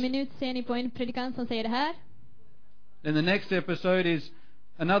says En this, minut ser ni på en predikant som säger det här. then the next episode is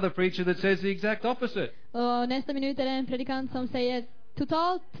another preacher that says the exact opposite. Och nästa minut är det en predikant som säger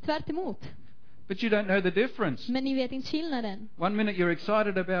totalt tvärt emot. But you don't know the difference. Men ni vet inte skillnaden. One minute you're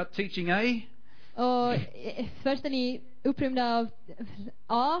excited about teaching A, Och först är ni upprymda av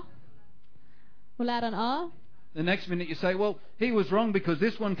A och läran A. the next minute you say, well, he was wrong because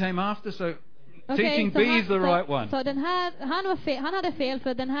this one came after, so Okej, teaching så B is the right one. Så den här, han hade fel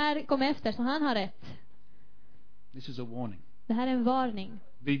för den här kom efter, så han har rätt. This is a warning. Det här är en varning.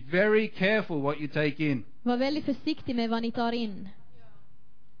 Be very careful what you take in. Var väldigt försiktig med vad ni tar in.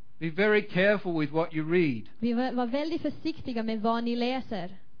 Be very careful with what you read. Var väldigt försiktiga med vad ni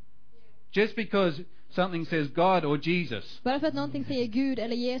läser. Just because something says God or Jesus Bara för att någonting säger Gud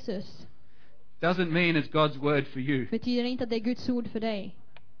eller Jesus doesn't mean it's God's word for you. betyder inte att det är Guds ord för dig.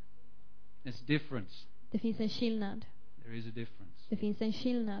 There's a difference. Det finns en skillnad. There is a difference. Det finns en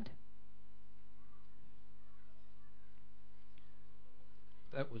skillnad.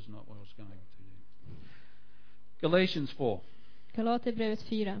 That was not what I was going to do. Galatians 4. Galaterbrevet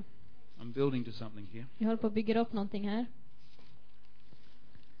 4. I'm building to something here. Vi håller på att bygga upp någonting här.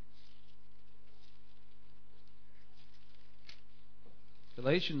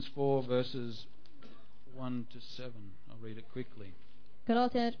 Galatians 4 verses 1 to 7. I'll read it quickly.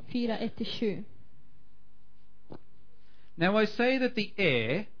 Galater 4, 1-7. Now I say that the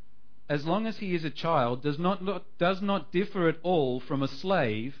heir, as long as he is a child, does not differ at all from a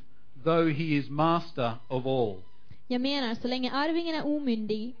slave, though he is master of all. Jag menar, så länge arvingen är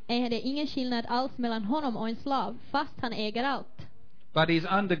omyndig är det ingen skillnad alls mellan honom och en slav, fast han äger allt. But is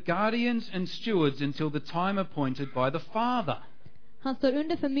under guardians and stewards until the time appointed by the father. Han står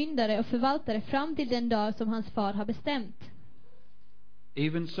under förmyndare och förvaltare fram till den dag som hans far har bestämt.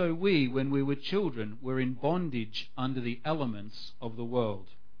 Even so we, when we were children, were in bondage under the elements of the world.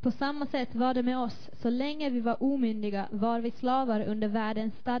 På samma sätt var det med oss. Så länge vi var omyndiga var vi slavar under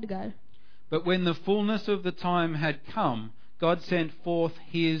världens stadgar. But when the fullness of the time had come, God sent forth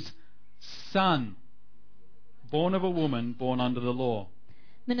his Son, born of a woman, born under the law.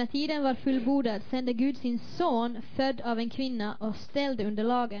 Men när tiden var fullbordad sände Gud sin son, född av en kvinna och ställd under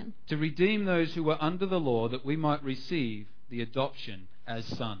lagen, To redeem those who were under the law, that we might receive the adoption as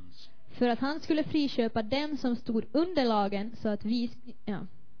sons. för att han skulle friköpa dem som stod under lagen, så att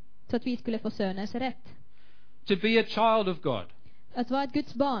vi skulle få söners rätt. To be a child of God Att vara ett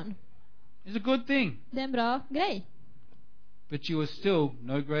Guds barn, is a good thing, det är en bra grej. but you are still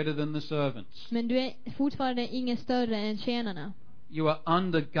no greater than the servants. Men du är fortfarande ingen större än tjänarna. You are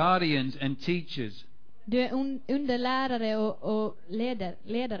under guardians and teachers Du är under lärare och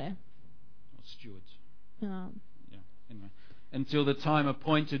ledare. Or stewards. Ja. Yeah. Anyway. Until the time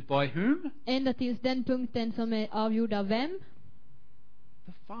appointed by whom? Ända tills den punkten som är avgjord av vem?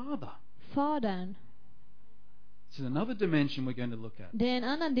 The Father. Fadern. This is another dimension we're going to look at. Det är en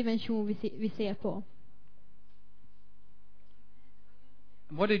annan dimension vi ser på.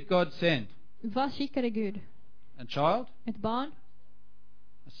 And what did God send? Vad skickade Gud? A child? Ett barn?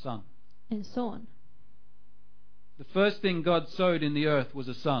 A son. En son. The first thing God sowed in the earth was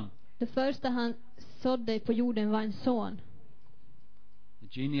a son. Det första han sådde på jorden var en son. The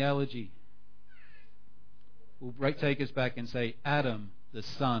genealogy will take us back and say Adam, the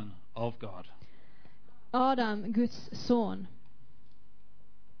son of God. Adam, Guds son.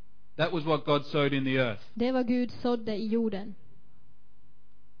 That was what God sowed in the earth. Det var Gud sådde i jorden.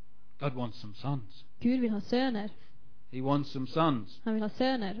 God wants some sons. Gud vill ha söner. He wants some sons. Han vill ha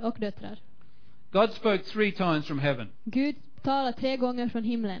söner och döttrar. God spoke 3 times from heaven Gud talar 3 gånger från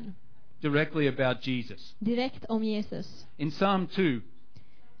himlen. directly about Jesus. Direkt om Jesus. In Psalm 2,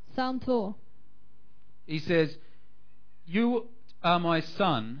 Psalm 2. he says, "You are my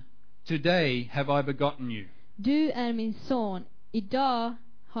son, today have I begotten you." Du är min son. Idag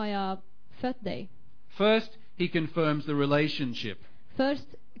har jag fött dig. First, he confirms the relationship. Först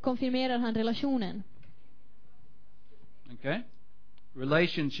konfirmerar han relationen. Okay?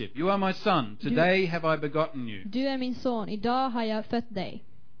 Relationship. You are my son, today have I begotten you. Du är min son. Idag har jag fött dig.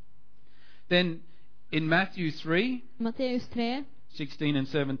 Then in Matthew 3, Matteus 3, 16 and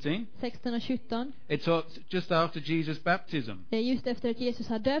 17, 16 och 17. it talks just after Jesus' baptism. Det är just efter att Jesus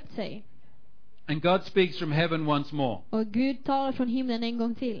har döpt sig. And God speaks from heaven once more. Och Gud talar från himlen en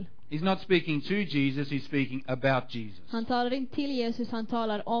gång till. He's not speaking to Jesus, he's speaking about Jesus. Han talar inte till Jesus, han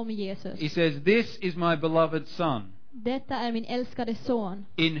talar om Jesus. He says, "This is my beloved son, Detta är min älskade son,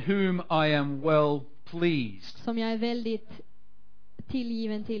 in whom I am well pleased." som jag är väldigt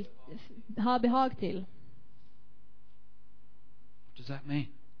tillgiven till, har behag till. What does that mean?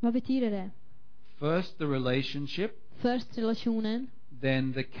 Vad betyder det? First the relationship, Först relationen,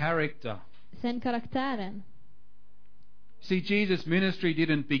 then the character. sen karaktären. See, Jesus' ministry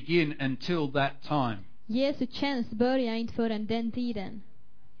didn't begin until that time. Jesu tjänst börjar inte förrän den tiden.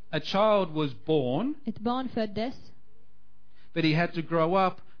 A child was born, Ett barn föddes, but he had to grow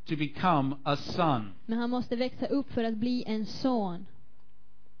up to become a son. men han måste växa upp för att bli en son.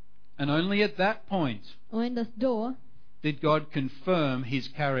 And only at that point Och endast då did God confirm his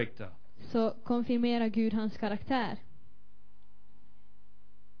character. så konfirmerar Gud hans karaktär.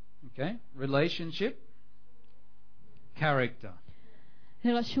 Okay? Relationship, character.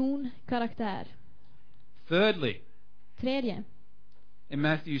 Relation, karaktär. Thirdly, Tredje, in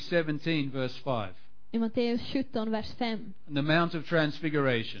Matthew 17 verse 5, i Matteus 17, vers 5. on the Mount of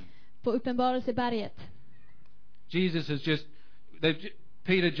Transfiguration, På Uppenbarelseberget. Jesus has just,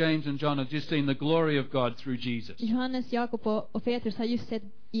 Peter, James and John have just seen the glory of God through Jesus. Johannes, Jakob och Petrus har just sett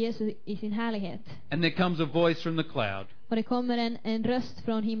Jesus i sin härlighet. And there comes a voice from the cloud. Och det kommer en röst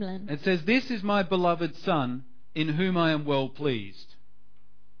från himlen. It says, "This is my beloved son, in whom I am well pleased.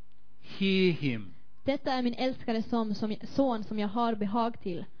 Hear him." Detta är min älskade son som jag har behag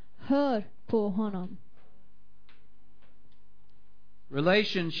till. Hör på honom.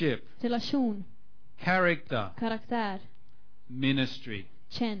 Relationship, Relation, character, karaktär, ministry.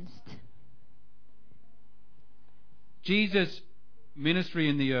 tjänst. Jesus' ministry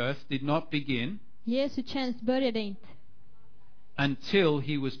in the earth did not begin Jesu tjänst började inte until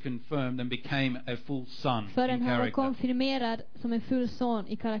he was confirmed and became a full son förrän in han var character. konfirmerad som en full son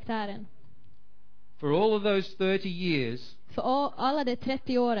i karaktären. For all of those 30 years, För alla de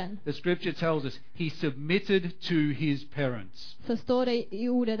 30 åren the scripture tells us he submitted to his parents. så står det i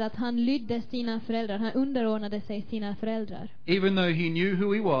ordet att han lydde sina föräldrar. Han underordnade sig sina föräldrar. Even though he knew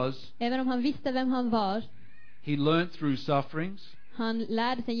who he was, Även om han visste vem han var. he learnt through sufferings, Han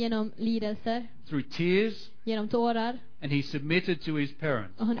lärde sig genom lidelser, through tears, genom tårar. and he submitted to his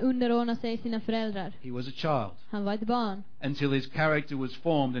parents. Och han underordnade sig sina föräldrar. He was a child Han var ett barn. until his character was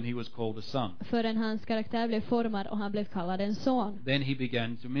formed and he was called a son. Förrän hans karaktär blev formad och han blev kallad en son. Then he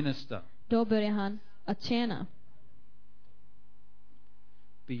began to minister. Då började han att tjäna.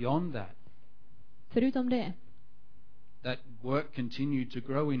 Beyond that, Förutom det, that work continued to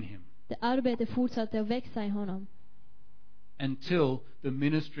grow in him det arbetet fortsatte att växa i honom. until the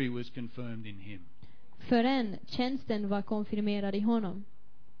ministry was confirmed in him. Förrän tjänsten var konfirmerad i honom.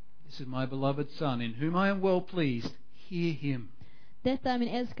 This is my beloved son, in whom I am well pleased. Hear him. Detta är min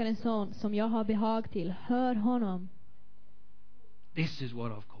älskade son som jag har behag till. Hör honom. This is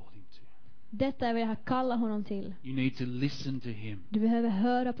what I've called him to. Detta är vad jag har kallat honom till. You need to listen to him. Du behöver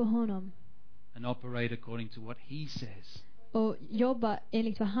höra på honom. and operate according to what He says. och jobba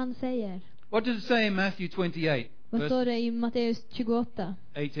enligt vad han säger. What does it say in Matthew 28, Vad står det i Matteus 28,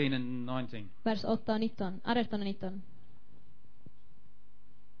 18 and 19? vers 8 och 19, 18 och 19?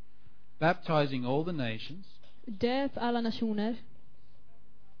 Baptizing all the nations Döp alla nationer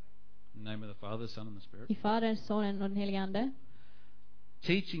in the name of the Father, the Son, and the Spirit. i Faderns, Sonen och den helige Ande.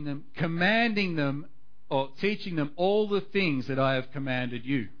 Teaching them, commanding them, or teaching them all the things that I have commanded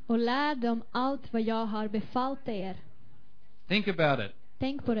you. Och lär dem allt vad jag har befallt er. Think about it.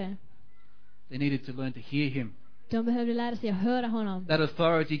 Tänk på det. They needed to learn to hear Him. De behövde lära sig att höra honom. That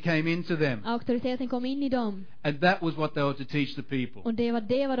authority came into them. Auktoriteten kom in i dem. And that was what they were to teach the people. Och det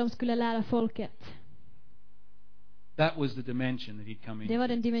var vad de skulle lära folket. That was the dimension that He'd come Det var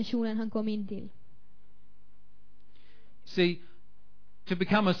into. den dimensionen han kom in till. See, to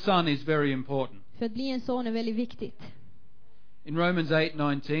become a son is very important. För att bli en son är väldigt viktigt. In Romans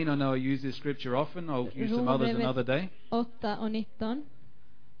 8:19, I know I use this scripture often. I'll use some others another day. 8 och 19.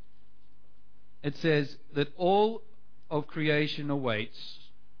 It says that all of creation awaits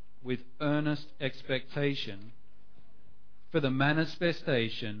with earnest expectation for the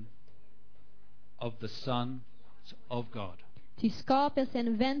manifestation of the sons of God. Ty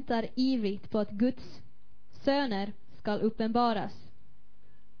skapelsen väntar ivrigt på att Guds söner ska uppenbaras.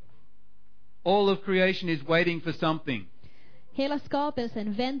 All of creation is waiting for something. Hela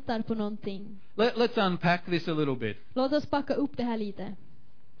skapelsen väntar på någonting. Let's unpack this a little bit. Låt oss packa upp det här lite.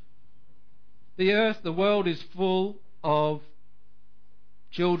 The earth, the world is full of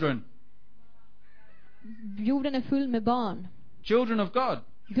children. Jorden är full med barn. Children of God.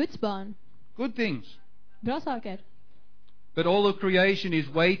 Guds barn. Good things. Bra saker. But all of creation is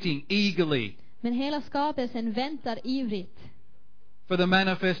waiting eagerly Men hela skapelsen väntar ivrigt for the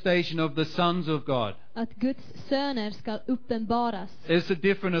manifestation of the sons of God. att Guds söner ska uppenbaras. There's a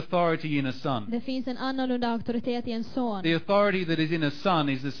different authority in a son. Det finns en annorlunda auktoritet i en son. The authority that is in a son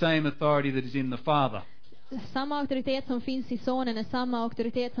is the same authority that is in the father. Samma auktoritet som finns i sonen är samma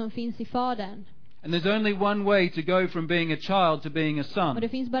auktoritet som finns i fadern. And there's only one way to go from being a child to being a Och son. det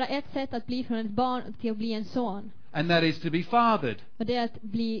finns bara ett sätt att bli från ett barn till att bli en son. And that is to be fathered. Och det är att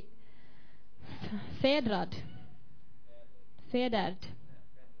bli fädrad. Fäderd.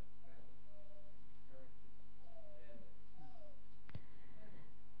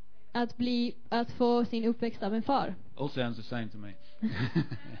 Att få sin uppväxt av en far. All sounds the same to me.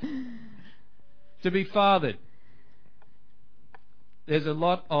 To be fathered. There's a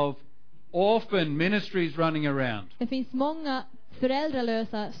lot of orphan ministries running around. Det finns många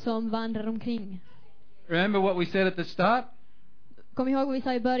föräldralösa som vandrar omkring. Remember what we said at the start? Kom ihåg vad vi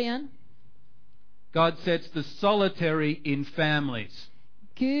sa i början? God sets the solitary in families.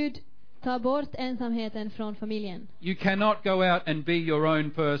 Gud tar bort ensamheten från familjen. You cannot go out and be your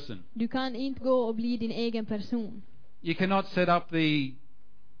own person. Du kan inte gå och bli din egen person. You cannot set up the...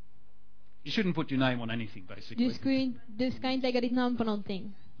 You shouldn't put your name on anything, basically. Du ska inte lägga ditt namn på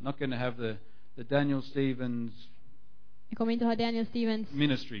någonting. I'm not going to have the Daniel Stevens Jag kommer inte ha Daniel Stevens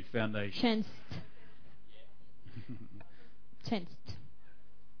Ministry Foundation. Tjänst.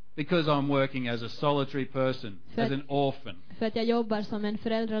 Because I'm working as a solitary person, as an orphan. För att jag jobbar som en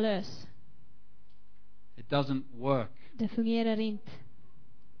föräldralös. It doesn't work. Det fungerar inte.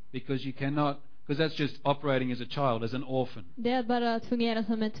 Because you cannot... Because that's just operating as a child, as an orphan. Det är bara att fungera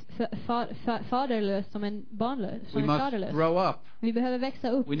som ett faderlös, som en barnlös, som We en must faderlös. grow up. Vi behöver växa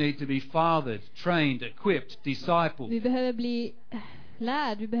upp. We need to be fathered, trained, equipped, discipled. Vi behöver bli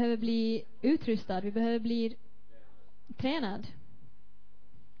lärd, vi behöver bli utrustad, vi behöver bli tränad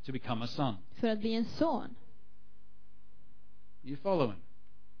To become a son. för att bli en son. You following?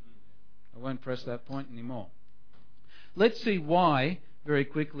 I won't press that point anymore. Let's see why, very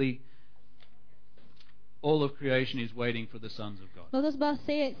quickly, all of creation is waiting for the sons of God. Låt oss bara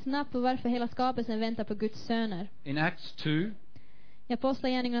se snabbt på varför hela skapelsen väntar på Guds söner. In Acts 2, I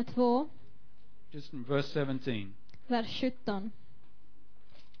Apostlagärningarna 2, just in verse 17. vers 17.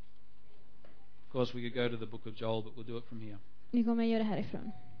 Of course, we could go to the book of Joel, but we'll do it from here. Vi kommer göra det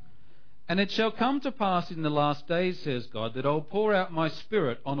härifrån. And it shall come to pass in the last days, says God, that I'll pour out my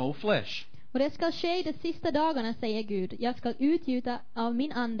spirit on all flesh. Och det ska ske i de sista dagarna, säger Gud. Jag ska utgjuta av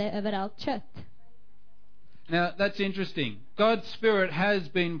min ande över allt kött. Now, that's interesting. God's spirit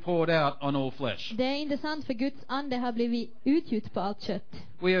has been poured out on all flesh. Det är intressant, för Guds ande har blivit utgjut på allt kött.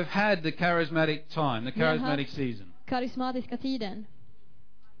 We have had the charismatic time, the charismatic season. Karismatiska tiden.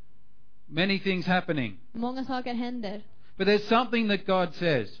 Many things happening. Många saker händer. But there's something that God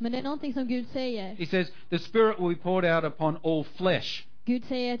says. Men det är någonting som Gud säger. He says, the Spirit will be poured out upon all flesh. Gud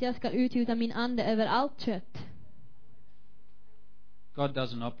säger att jag ska utgjuta min ande över allt kött. God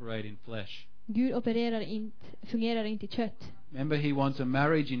doesn't operate in flesh. Gud fungerar inte i kött. Remember, he wants a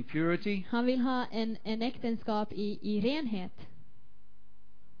marriage in purity. Han vill ha en äktenskap i renhet.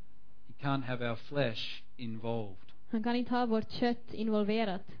 He can't have our flesh involved. Han kan inte ha vårt kött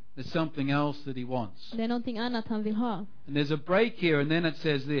involverat. There's something else that he wants. Det är någonting annat han vill ha. And there's a break here, and then it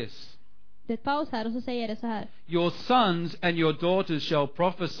says this. Det är ett paus här och så säger det så här. Your sons and your daughters shall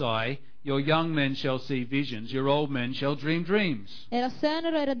prophesy, your young men shall see visions, your old men shall dream dreams. Era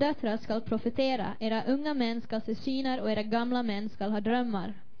söner och era döttrar skall profetera, era unga män skall se syner och era gamla män skall ha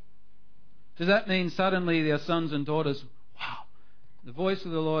drömmar. Does that mean suddenly their sons and daughters, wow, the voice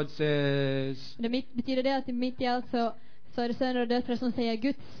of the Lord says... Betyder det att mitt i allt så är det söner och döttrar som säger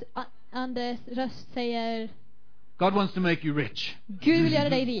Guds andes röst säger God wants to make you rich. Gud vill göra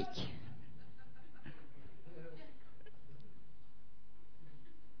dig rik.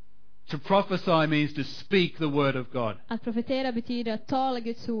 To prophesy means to speak the word of God. Att profetera betyder att tala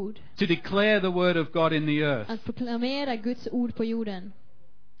Guds ord. To declare the word of God in the earth. Att proklamera Guds ord på jorden.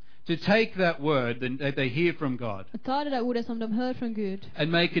 To take that word that they hear from God. Att ta det där ordet som de hör från Gud.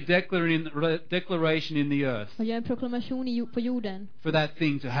 And make a declaration in the earth. Och göra en proklamation på jorden. For that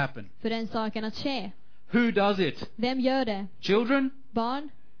thing to happen. För den saken att ske. Who does it? Vem gör det? Children? Barn?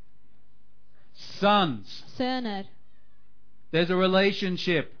 Sons. Söner. There's a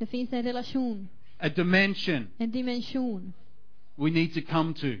relationship. Det finns en relation. A dimension. En dimension. We need to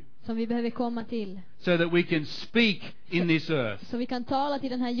come to. Som vi behöver komma till. So that we can speak in this earth. Så vi kan tala till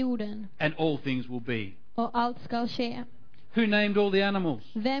den här jorden. And all things will be. Och allt ska ske. Who named all the animals?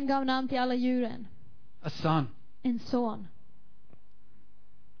 Vem gav namn till alla djuren? A son. En son.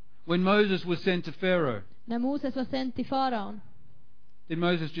 When Moses was sent to Pharaoh, När Moses var sänd till faraon, did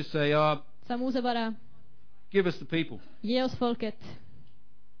Moses just say, sa Moses bara, give us the people? ge oss folket.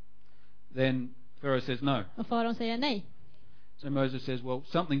 Then Pharaoh says no. Och faraon säger nej. So Moses says, well,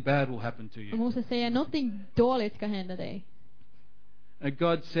 something bad will happen to Och you. Moses säger, någonting dåligt ska hända dig. And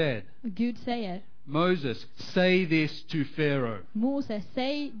God said, Och Gud säger, Moses, say this to Pharaoh. Moses,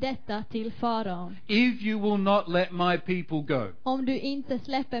 säg detta till faraon. If you will not let my people go, Om du inte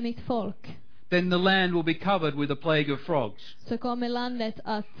släpper mitt folk, then the land will be covered with a plague of frogs. så kommer landet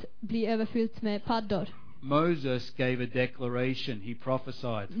att bli överfyllt med paddor. Moses gave a declaration. He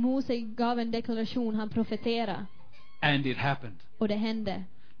prophesied. Moses gav en deklaration, han profeterade. And it happened. Och det hände.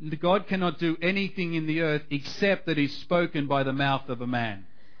 God cannot do anything in the earth except that is spoken by the mouth of a man.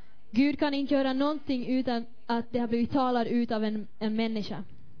 Gud kan inte göra någonting utan att det har blivit talat ut av en människa.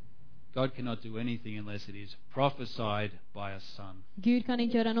 God cannot do anything unless it is prophesied by a son. Gud kan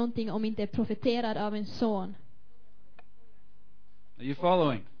inte göra någonting om inte är profeterad av en son. Are you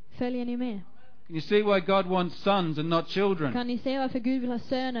following? Följer ni med? Can you see why God wants sons and not children? Kan ni se varför Gud vill ha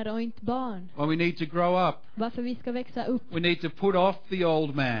söner och inte barn? Why we need to grow up. Varför vi ska växa upp? We need to put off the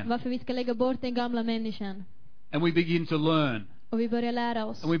old man. Varför vi ska lägga bort den gamla människan? And we begin to learn. Och vi börjar lära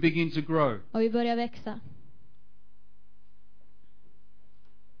oss. And we begin to grow. Och vi börjar växa.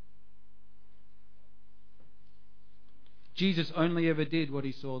 Jesus only ever did what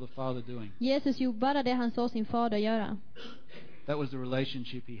he saw the Father doing. Jesus gjorde bara det han såg sin fader göra. That was the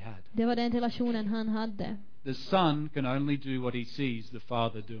relationship he had. Det var den relationen han hade. The son can only do what he sees the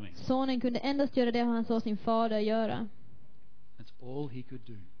Father doing. Sonen kunde endast göra det han såg sin fader göra. That's all he could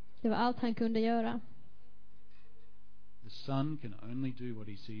do. Det var allt han kunde göra. The son can only do what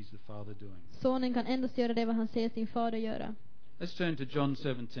he sees the Father doing. Sonen kan endast göra det vad han ser sin fader göra. Let's turn to John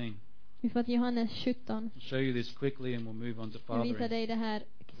 17. Vi får till Johannes 17. I'll show you this quickly and we'll move on to Jag visar fathering. dig det här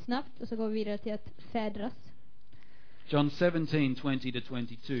snabbt och så går vi vidare till att fädras. John 17:20 to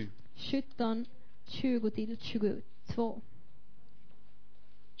 22. 17, 20 till 22.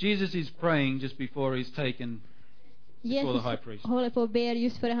 Jesus is praying just before he's taken before the high Jesus priest. håller på och ber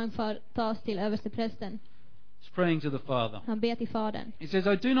just före han tas till översteprästen. He's praying to the Father. Han ber till fadern. He says,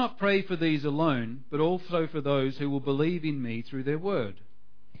 I do not pray for these alone, but also for those who will believe in me through their word.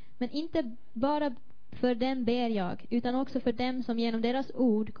 Men inte bara för dem ber jag, utan också för dem som genom deras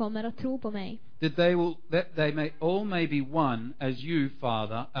ord kommer att tro på mig. That they may all may be one, as you,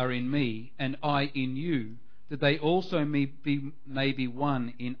 Father, are in me, and I in you, that they also may be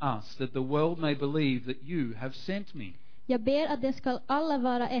one in us, that the world may believe that you have sent me. Jag ber att det ska alla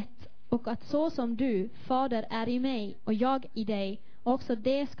vara ett, och att så som du, Fader, är i mig och jag i dig, också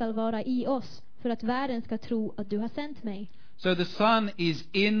det ska vara i oss, för att världen ska tro att du har sänt mig. So the Son is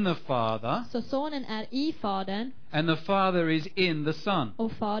in the Father, Så sonen är i fadern, and the Father is in the Son.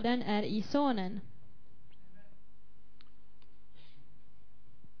 och fadern är i sonen.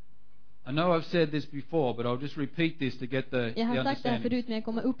 I know I've said this before, but I'll just repeat this to get the Jag har sagt det här understanding. förut, men jag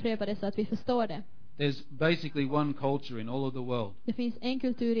kommer upprepa det så att vi förstår det. There's basically one culture in all of the world Det finns en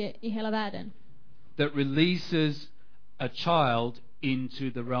kultur i hela världen that releases a child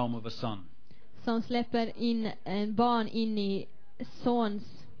into the realm of a son. som släpper in en barn in i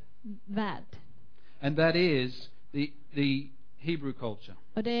sons värld. And that is the Hebrew culture.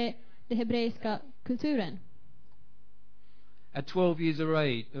 Och det är den hebreiska kulturen. At 12 years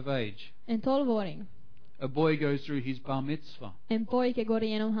of age, En 12-åring, a boy goes through his bar mitzvah en pojke går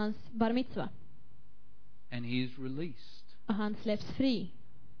igenom hans bar mitzva and he is released. och han släpps fri.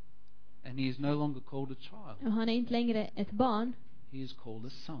 And he is no longer called a child. Och han är inte längre ett barn, He is called a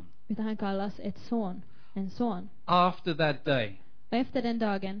son. utan han kallas en son. After that day, Och efter den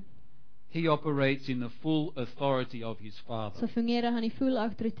dagen he operates in the full authority of his så father. fungerar han i full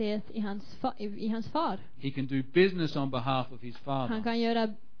auktoritet i hans far. He can do business on behalf of his Han father. kan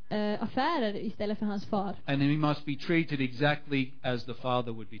göra affärer istället för hans far. And he must be treated exactly as the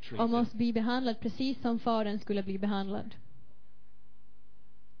father would be Och treated. måste bli behandlad precis som faren skulle bli behandlad.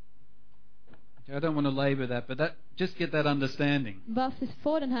 I don't want to labor that, but just get that understanding. Bara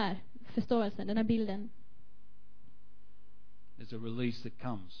få den här förståelsen, den här bilden. There's a release that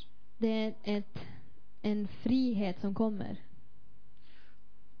comes. Det är en frihet som kommer.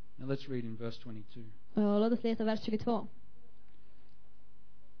 Now let's read in verse 22. Och låt oss läsa vers 22.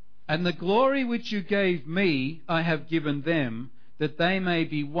 And the glory which you gave me, I have given them, that they may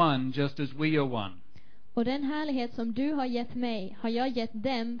be one just as we are one. Och den härlighet som du har gett mig har jag gett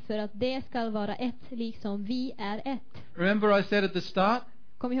dem för att det ska vara ett liksom vi är ett. Remember I said at the start,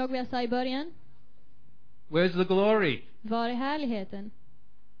 Kom ihåg vad jag sa i början? where's the glory? Var är härligheten?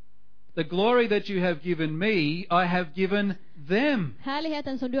 The glory that you have given me, I have given them.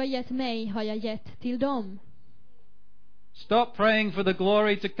 Härligheten som du har gett mig har jag gett till dem. Stop praying for the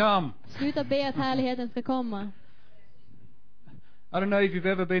glory to come. Sluta be att härligheten ska komma. I don't know if you've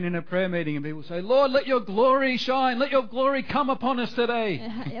ever been in a prayer meeting and people say, Lord, let your glory shine. Let your glory come upon us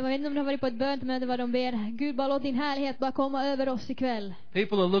today. Jag vet inte om du har varit på ett bönemöte där de ber, Gud, bara låt din härlighet bara komma över oss ikväll.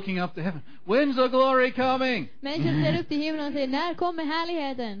 People are looking up to heaven. When's the glory coming? Människor ser upp till himlen och säger, när kommer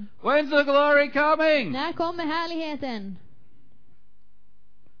härligheten? When's the glory coming? När kommer härligheten?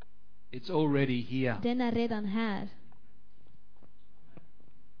 It's already here. Den är redan här.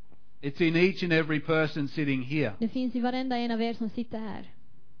 It's in each and every person sitting here. Det finns i varenda en av er som sitter här.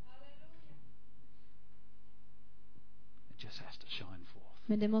 It just has to shine forth.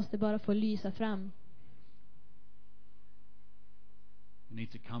 Men det måste bara få lysa fram. We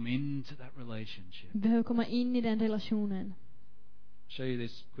need to come into that relationship. Vi behöver komma in i den relationen. I'll show you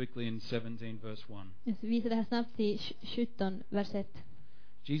this quickly in 17 verse 1. Jag visar det här snabbt i 17 vers 1.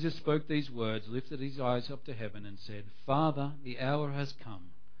 Jesus spoke these words, lifted his eyes up to heaven and said, Father, the hour has come.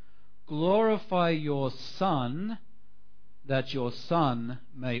 Glorify your Son, that your Son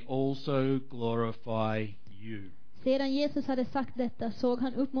may also glorify you. Sedan Jesus hade sagt detta såg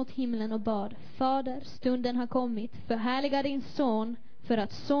han upp mot himlen och bad, Fader, stunden har kommit, förhärliga din son, för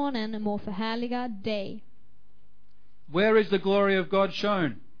att sonen må förhärliga dig. Where is the glory of God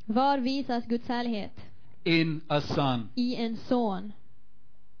shown? Var visas Guds härlighet? In a Son. I en son.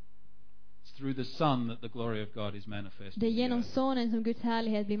 It's through the Son that the glory of God is manifested. Det är genom sonen som Guds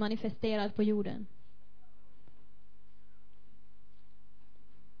härlighet blir manifesterad på jorden.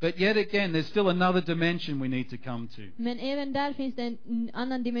 But yet again, there's still another dimension we need to come to. Men även där finns det en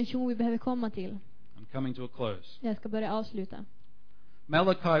annan dimension vi behöver komma till. I'm coming to a close. Jag ska börja avsluta.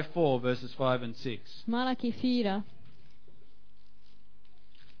 Malachi 4 verses 5 and 6. Malaki 4.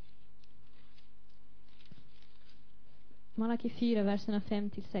 Malaki 4, verserna 5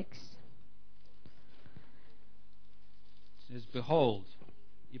 till 6. Says, Behold,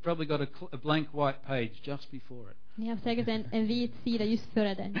 you probably got a blank white page just before it. Ni har säkert en vit sida just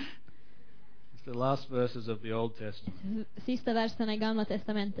före den. It's the last verses of the Old Testament. Sista verserna i Gamla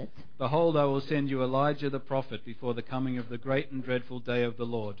testamentet. Behold, I will send you Elijah the prophet before the coming of the great and dreadful day of the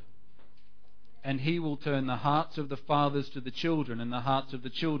Lord. And he will turn the hearts of the fathers to the children and the hearts of the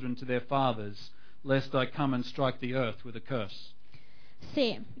children to their fathers, lest I come and strike the earth with a curse.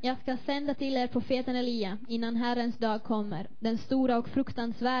 Se, jag ska sända till er profeten Elia innan Herrens dag kommer, den stora och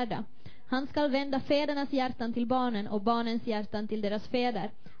fruktansvärda. Han skall vända fädernas hjärtan till barnen och barnens hjärtan till deras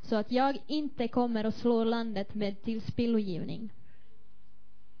fäder, så att jag inte kommer att slå landet med tillspillogivning.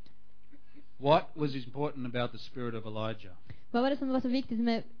 What was important about the spirit of Elijah? Vad var det som var så viktigt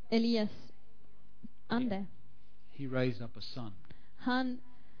med Elias ande? He raised up a son. Han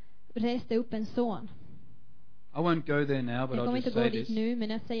reste upp en son. I won't go there now, but Jag kommer I'll inte just gå say dit this. nu, men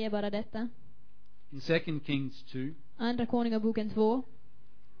jag säger bara detta. In 2 Kings 2, Andra Konungaboken 2,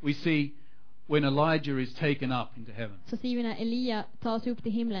 we see when Elijah is taken up into heaven. så ser vi när Elia tas upp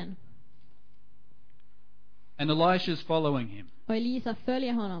till himlen. And Elisha's following him. Och Elisa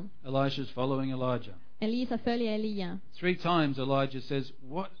följer honom. Elisha's following Elijah. Elisa följer Elia. 3 times Elijah says,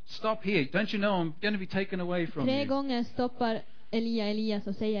 "What? Stop here. Don't you know I'm going to be taken away from 3 you?" gånger stoppar Elias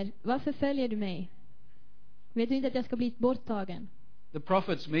och säger: varför följer du mig? Vet du inte att jag ska bli borttagen? The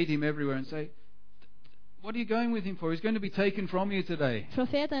prophets meet him everywhere and say, "What are you going with him for? He's going to be taken from you today."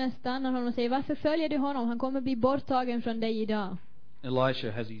 Profeterna stannar honom och säger: varför följer du honom? Han kommer bli borttagen från dig idag.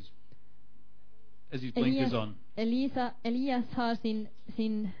 Elisha has his blinkers on. Elias har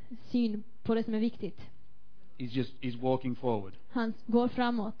sin syn på det som är viktigt. He's walking forward. Han går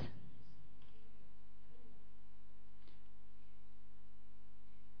framåt.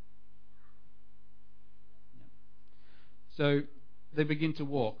 So they begin to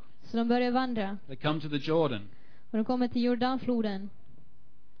walk. Så de börjar vandra. They come to the Jordan Och de kommer till Jordanfloden.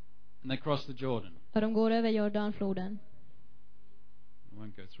 and they cross the Jordan. Och de går över Jordanfloden. I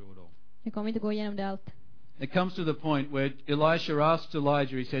won't go through it all. Jag kommer inte gå igenom det allt. It comes to the point where Elisha asks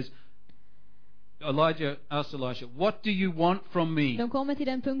Elijah, he says, Elijah asks Elisha, "What do you want from me?" De kommer till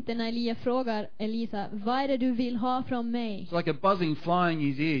den punkten när Elia frågar Elisa: vad är det du vill ha från mig? It's like a buzzing fly in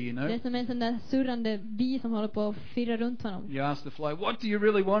his ear, you Det är know. som en sån där surrande bi som håller på att firra runt honom. You ask the fly, "What do you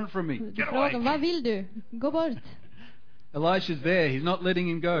really want from me?" Du Get frågar: away. vad vill du? Gå bort. Elisha's there. He's not letting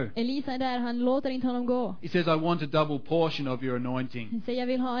him go. Elisa är där, han låter inte honom gå. He says, "I want a double portion of your anointing." Han säger: jag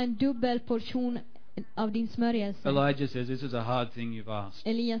vill ha en dubbel portion av din smörjelse. Elijah says, "This is a hard thing you've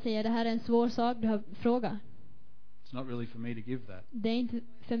asked. Elia säger: det här är en svår sak du har frågat. It's not really for me to give that." Det är inte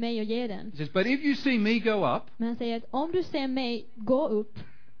för mig att ge den. He says, "But if you see me go up, Men han säger att om du ser mig gå upp,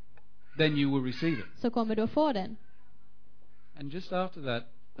 then you will receive it." så kommer du att få den. And just after that,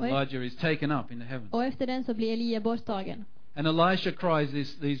 Oj. Elijah is taken up into heaven. Och efter den så blir Elia borttagen. And Elisha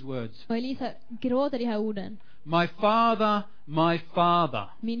cries these words, Och Elisa gråter de här orden: "My father, my father,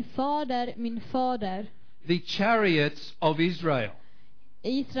 min fader, the chariots of Israel."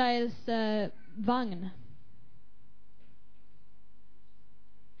 Israels vagn.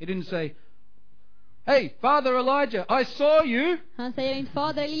 He didn't say, "Hey, Father Elijah, I saw you." Han säger inte: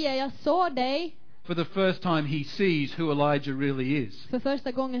 fader Elia, jag såg dig. For the first time he sees who Elijah really is. För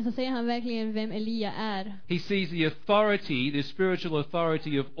första gången så ser han verkligen vem Elia är. He sees the authority, the spiritual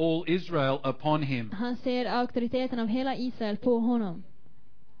authority of all Israel upon him. Han ser auktoriteten av hela Israel på honom.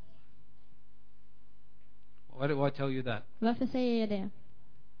 Why do I tell you that? Varför säger jag det?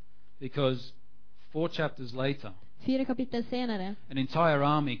 Because 4 chapters later, 4 kapitel senare an entire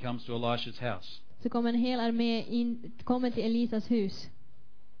army comes to Elisha's house. så kommer en hel armé kommer till Elisas hus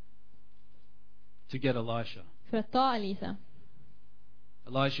To get Elisha. för att ta Elisa.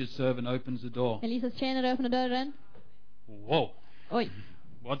 Elisha's servant opens the door. Elisas tjänare öppnar dörren. Whoa, Oj,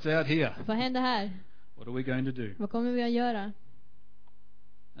 what's out here? vad händer här? What are we going to do? Vad kommer vi att göra?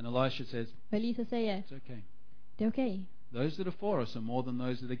 And Elisha says, Och Elisa säger: "It's okay. det är okej. Those that are for us are more than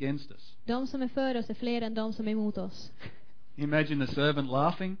those that are against us." De som är för oss är fler än de som är emot oss. Imagine the servant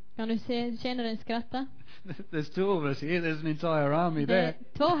laughing. Kan du se tjänaren skratta? There's 2 of us here. There's an entire army Det är there.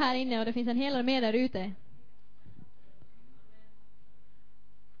 2 här inne och det finns en hel armé där ute.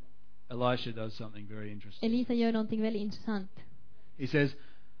 Elisha does something very interesting. Elisa gör någonting väldigt intressant. He says,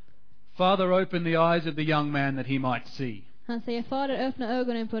 "Father, open the eyes of the young man that he might see." Han säger: fader, öppna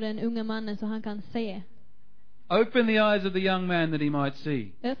ögonen på den unga mannen så han kan se. Open the eyes of the young man that he might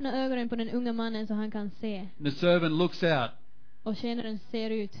see. Öppna ögonen på den unga mannen så han kan se. And the servant looks out, Och tjänaren ser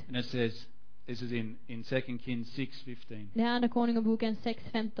ut. and it says, this is in 2 Kings 6:15. Det här är Andra Konungaboken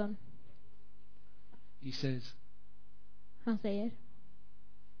 6:15. He says, Han säger: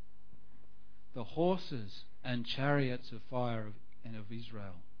 "The horses and chariots of fire of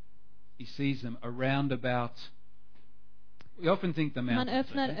Israel." He sees them around about. We often think the han mountains.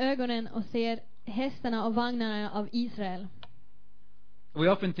 öppnar Okay? ögonen och ser hästarna och vagnarna av Israel.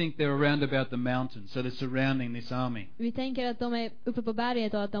 We often think they're around about the mountains, so they're surrounding this army. Vi tänker att de är uppe på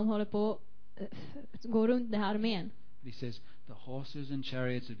berget och att de håller på gå runt den här armén. But he says, "The horses and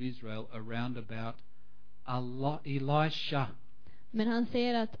chariots of Israel around about Elisha." Men han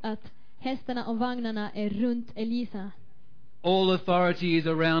ser att hästarna och vagnarna är runt Elisa. All authority is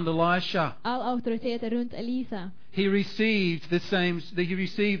around Elisha. All auktoritet är runt Elisa. He received he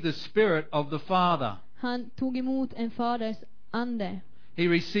received the spirit of the Father. Han tog emot en faders ande. He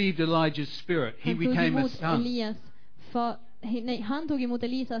received Elijah's spirit. He Han tog became a emot son. han tog emot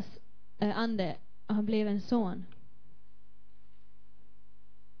Elisas ande och han blev en son.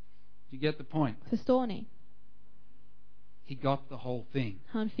 You get the point? Förstår ni? He got the whole thing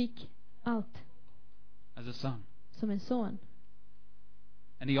Han fick allt as a son. som en son.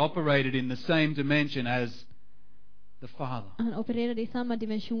 And he operated in the same dimension as the Father. Han opererade i samma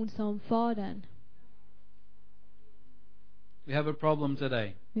dimension som fadern. We have a problem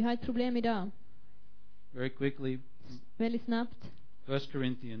today. Vi har ett problem idag. Very quickly, Väldigt snabbt. 1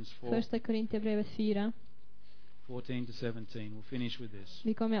 Corinthians 4, Första Korintierbrevet 4. 14 to 17. We'll finish with this.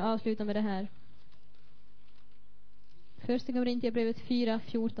 Vi kommer att avsluta med det här. Första Korintierbrevet 4,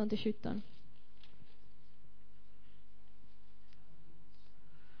 14 till 17.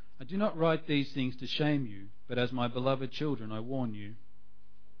 I do not write these things to shame you, but as my beloved children I warn you.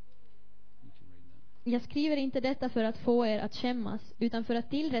 You can read that. Jag skriver inte detta för att få er att skämmas, utan för att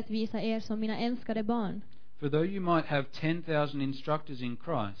tillrättvisa er som mina älskade barn. For though you might have 10,000 instructors in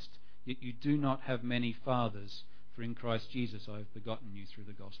Christ, yet you do not have many fathers, for in Christ Jesus I have begotten you through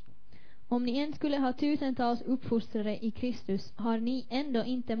the gospel. Om ni än skulle ha tusentals uppfostrare i Kristus, har ni ändå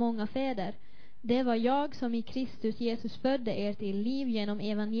inte många fäder. Det var jag som i Kristus Jesus födde er till liv genom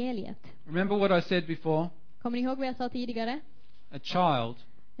evangeliet. Remember what I said before? Kommer ni ihåg vad jag sa tidigare? A child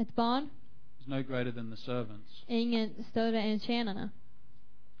Ett barn is no greater than the servants. är ingen större än tjänarna.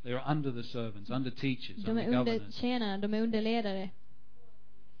 They are under the servants, under teachers, De under är under governors. tjänarna, de är under ledare.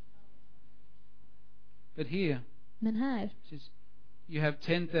 But here, Men här it says, you have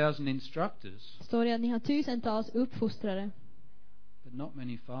 10,000 instructors, står det att ni har tusentals uppfostrare, but not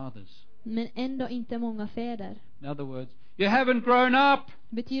many fathers. men ändå inte många fäder. In other words, you haven't grown up.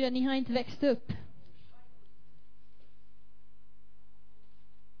 Det betyder att ni har inte växt upp.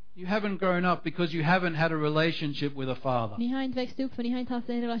 You haven't grown up because you haven't had a relationship with a father. Ni har inte växt upp för ni har inte haft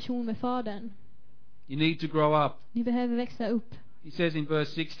en relation med Fadern. You need to grow up. Ni behöver växa upp. He says in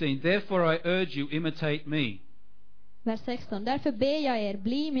verse 16, therefore I urge you, imitate me. Vers 16. Därför ber jag er,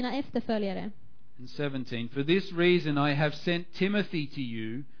 bli mina efterföljare. And 17, for this reason I have sent Timothy to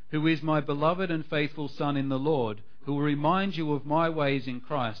you, who is my beloved and faithful son in the Lord, who will remind you of my ways in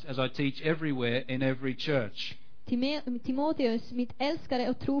Christ, as I teach everywhere in every church. Timoteus, mitt älskade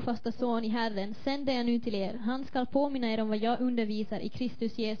och trofasta son i Herren, sänder jag nu till er. Han skall påminna er om vad jag undervisar i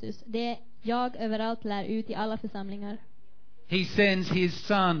Kristus Jesus. Det jag överallt lär ut i alla församlingar. He sends his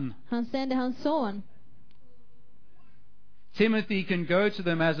son. Han sänder hans son. Timothy can go to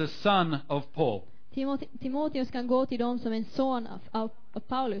them as a son of Paul. Timoteus kan gå till dem som en son av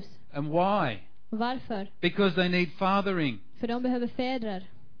Paulus. And why? Varför? Because they need fathering. För de behöver fäder.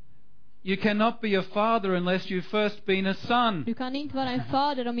 You cannot be a father unless you've first been a son. Du kan inte vara en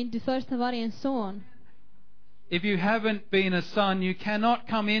fader om inte du först har varit en son. If you haven't been a son, you cannot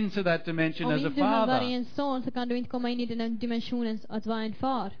come into that dimension Om as a inte du har varit father. en son så kan du inte komma in i den dimensionen att vara en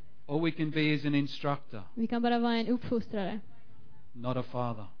far. All we can be is an instructor, Vi kan bara vara en uppfostrare, not a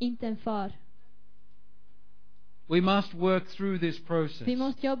father. inte en far. We must work through this process. Vi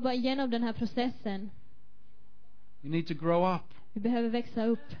måste jobba igenom den här processen. We need to grow up. Vi behöver växa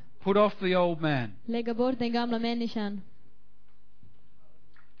upp. Put off the old man. Lägga bort den gamla människan.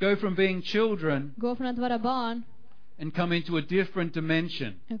 Go from being children Gå från att vara barn and come into a different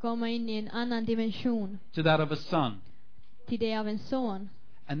dimension och komma in i en annan dimension, to that of a son. till det av en son.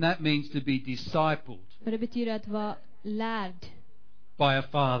 And that means to be discipled Och det betyder att vara lärd by a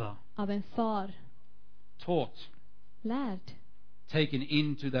father. av en far. Taught. Lärd. Taken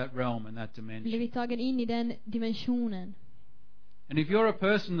into that realm and that dimension. Blivit tagen in i den dimensionen. And if you're a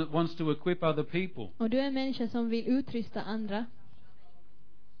person that wants to equip other people, Och du är en människa som vill utrusta andra,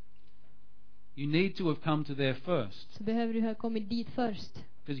 you need to have come to there first. så behöver du ha kommit dit först.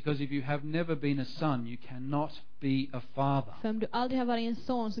 Because if you have never been a son, you cannot be a father. För om du aldrig har varit en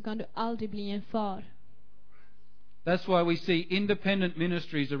son så kan du aldrig bli en far. That's why we see independent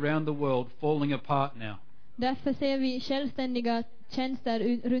ministries around the world falling apart now. Därför ser vi självständiga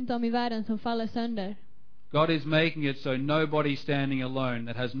tjänster runt om i världen som faller sönder. God is making it so nobody standing alone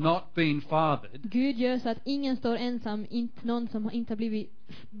that has not been fathered Gud gör så att ingen står ensam, inte någon som inte har blivit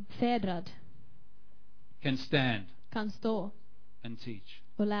fädrad can stand kan stå and teach.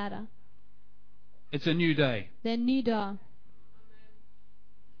 och lära. It's a new day. Det är en ny dag.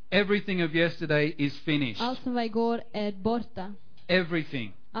 Everything of yesterday is finished. Allt som var igår är borta.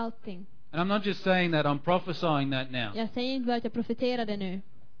 Everything. Allting. And I'm not just saying that, I'm prophesying that now. Jag säger inte bara att jag profeterar det nu.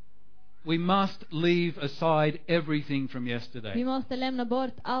 We must leave aside everything from Vi yesterday. måste lämna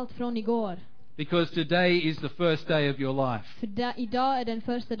bort allt från igår. Because today is the first day of your life. För idag är den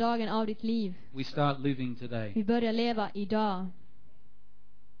första dagen av ditt liv. We start living today. Vi börjar leva idag.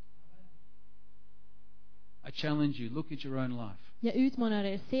 I challenge you, look at your own life. Jag utmanar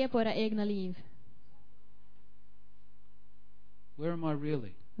er, se på era egna liv. Where am I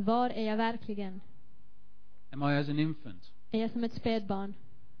really? Var är jag verkligen? Am I as an infant? Är jag som ett spädbarn?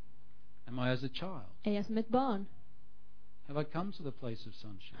 Am I as a child? Är jag som ett barn? Have I come to the place of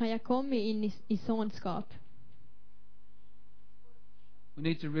sonship? Har jag kommit in i sonskap? We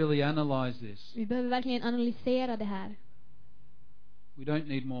need to really analyze this. Vi behöver verkligen analysera det här. We don't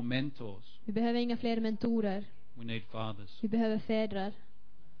need more mentors. Vi behöver inga fler mentorer. We need fathers. Vi behöver fädrar.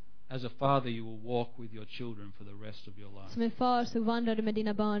 As a father, you will walk with your children for the rest of your life. Som en far så vandrar du med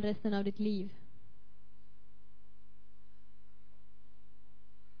dina barn resten av ditt liv.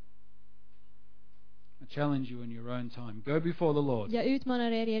 I challenge you in your own time. Go before the Lord. Jag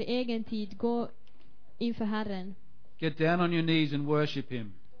utmanar er i er egen tid. Gå inför Herren. Get down on your knees and worship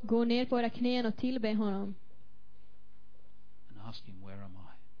Him. Gå ner på era knän och tillbe honom. And ask Him, where am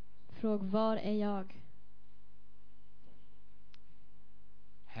I? Fråg, var är jag?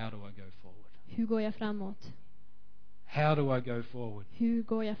 How do I go forward? Hur går jag framåt? How do I go forward? Hur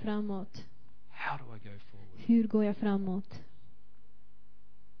går jag framåt? How do I go forward? Hur går jag framåt?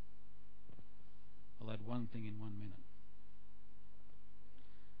 I'll add one thing in 1 minute.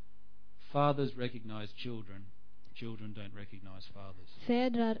 Fathers recognize children. Children don't recognize fathers.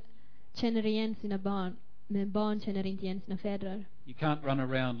 Fädrar känner igen sina barn, men barn känner inte igen sina fädrar. You can't run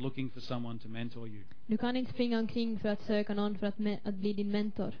around looking for someone to mentor you. Du kan inte springa omkring för att söka någon för att bli din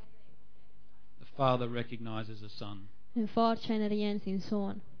mentor. The father recognizes a son, En far känner igen sin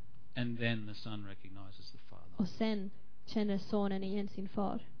son. and then the son recognizes the father. Och sen känner sonen igen sin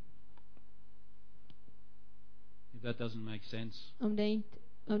far. If that doesn't make sense.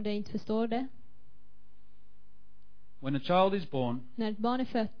 Om det inte förstår det. When a child is born, När ett barn är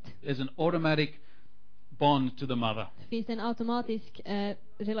fött there's an automatic bond to the mother. finns det en automatisk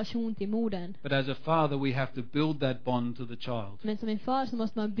relation till modern. But as a father, we have to build that bond to the child. Men som en far så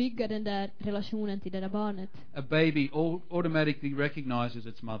måste man bygga den där relationen till det där barnet. A baby automatically recognizes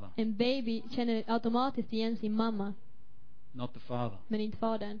its mother, En baby känner automatiskt igen sin mamma, not the father. men inte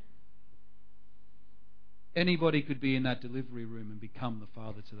fadern. Anybody could be in that delivery room and become the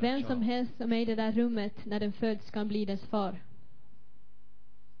father to that Vem som child. helst som är i det där rummet när den föds kan bli dess far.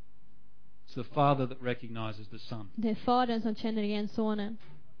 It's the father that recognizes the son. Det är fadern som känner igen sonen.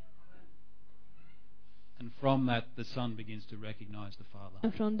 And from that, the son begins to recognize the father.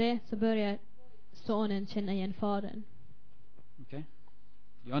 Och från det så börjar sonen känna igen fadern. Okay?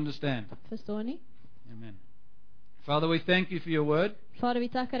 You understand? Förstår ni? Amen. Father, we thank you for your word. Fader, vi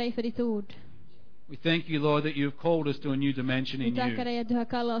tackar dig för ditt ord. We thank you, Lord, that you've called us to a new dimension Vi in tackar you. dig att du har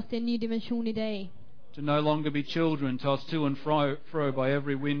kallat oss till en ny dimension i dig. To no longer be children tossed to and fro by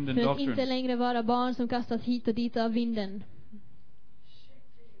every wind and För att inte doctrine, längre vara barn som kastas hit och dit av vinden.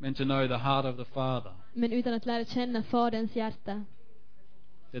 meant to know the heart of the Father, Men utan att lära känna faderns hjärta.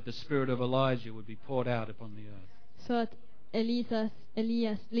 that the spirit of Elijah would be poured out upon the earth. Så att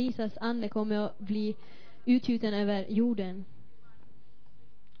Elisas ande kommer att bli utgjuten över jorden.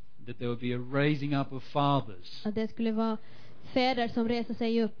 That there would be a raising up of fathers, Att det skulle vara fäder som reser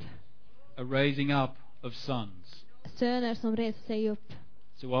sig upp. a raising up of sons, Söner som reser sig upp.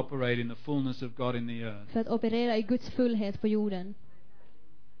 to operate in the fullness of God in the earth. För att operera i Guds fullhet på jorden.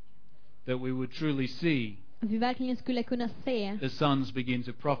 That we would truly see Att vi verkligen skulle kunna se the sons begin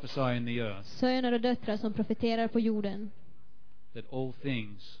to prophesy in the earth. söner och döttrar som profeterar på jorden. That all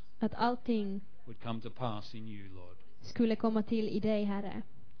things Att allting would come to pass in you, Lord. skulle komma till i dig, Herre.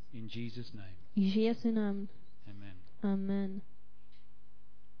 In Jesus' name. I Jesu namn. Amen. Amen.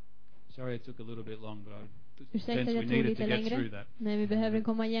 Sorry it took a little bit long, but I Ursäkta sense att we jag tog needed lite to get through längre. that. Men vi behöver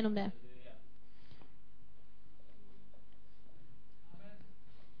komma igenom det.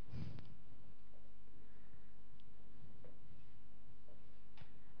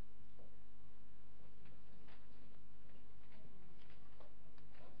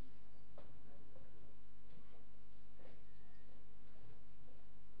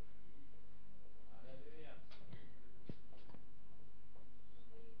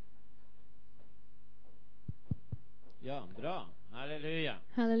 Ja, bra. Halleluja.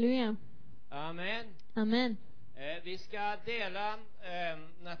 Halleluja. Amen. Amen. Vi ska dela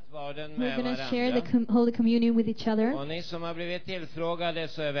nattvarden We're med going to share the varandra. Holy Communion with each other. Och ni som har blivit tillfrågade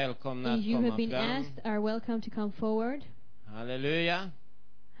så är välkomna If att you have komma been fram. asked are welcome to come forward. Halleluja.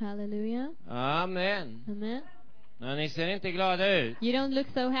 Hallelujah. Amen. Amen. Men ni ser inte glada ut. You don't look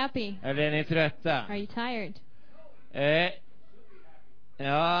so happy. Eller är ni trötta? Are you tired?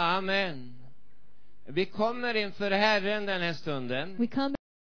 Ja, amen. Vi kommer inför Herren den här stunden. We come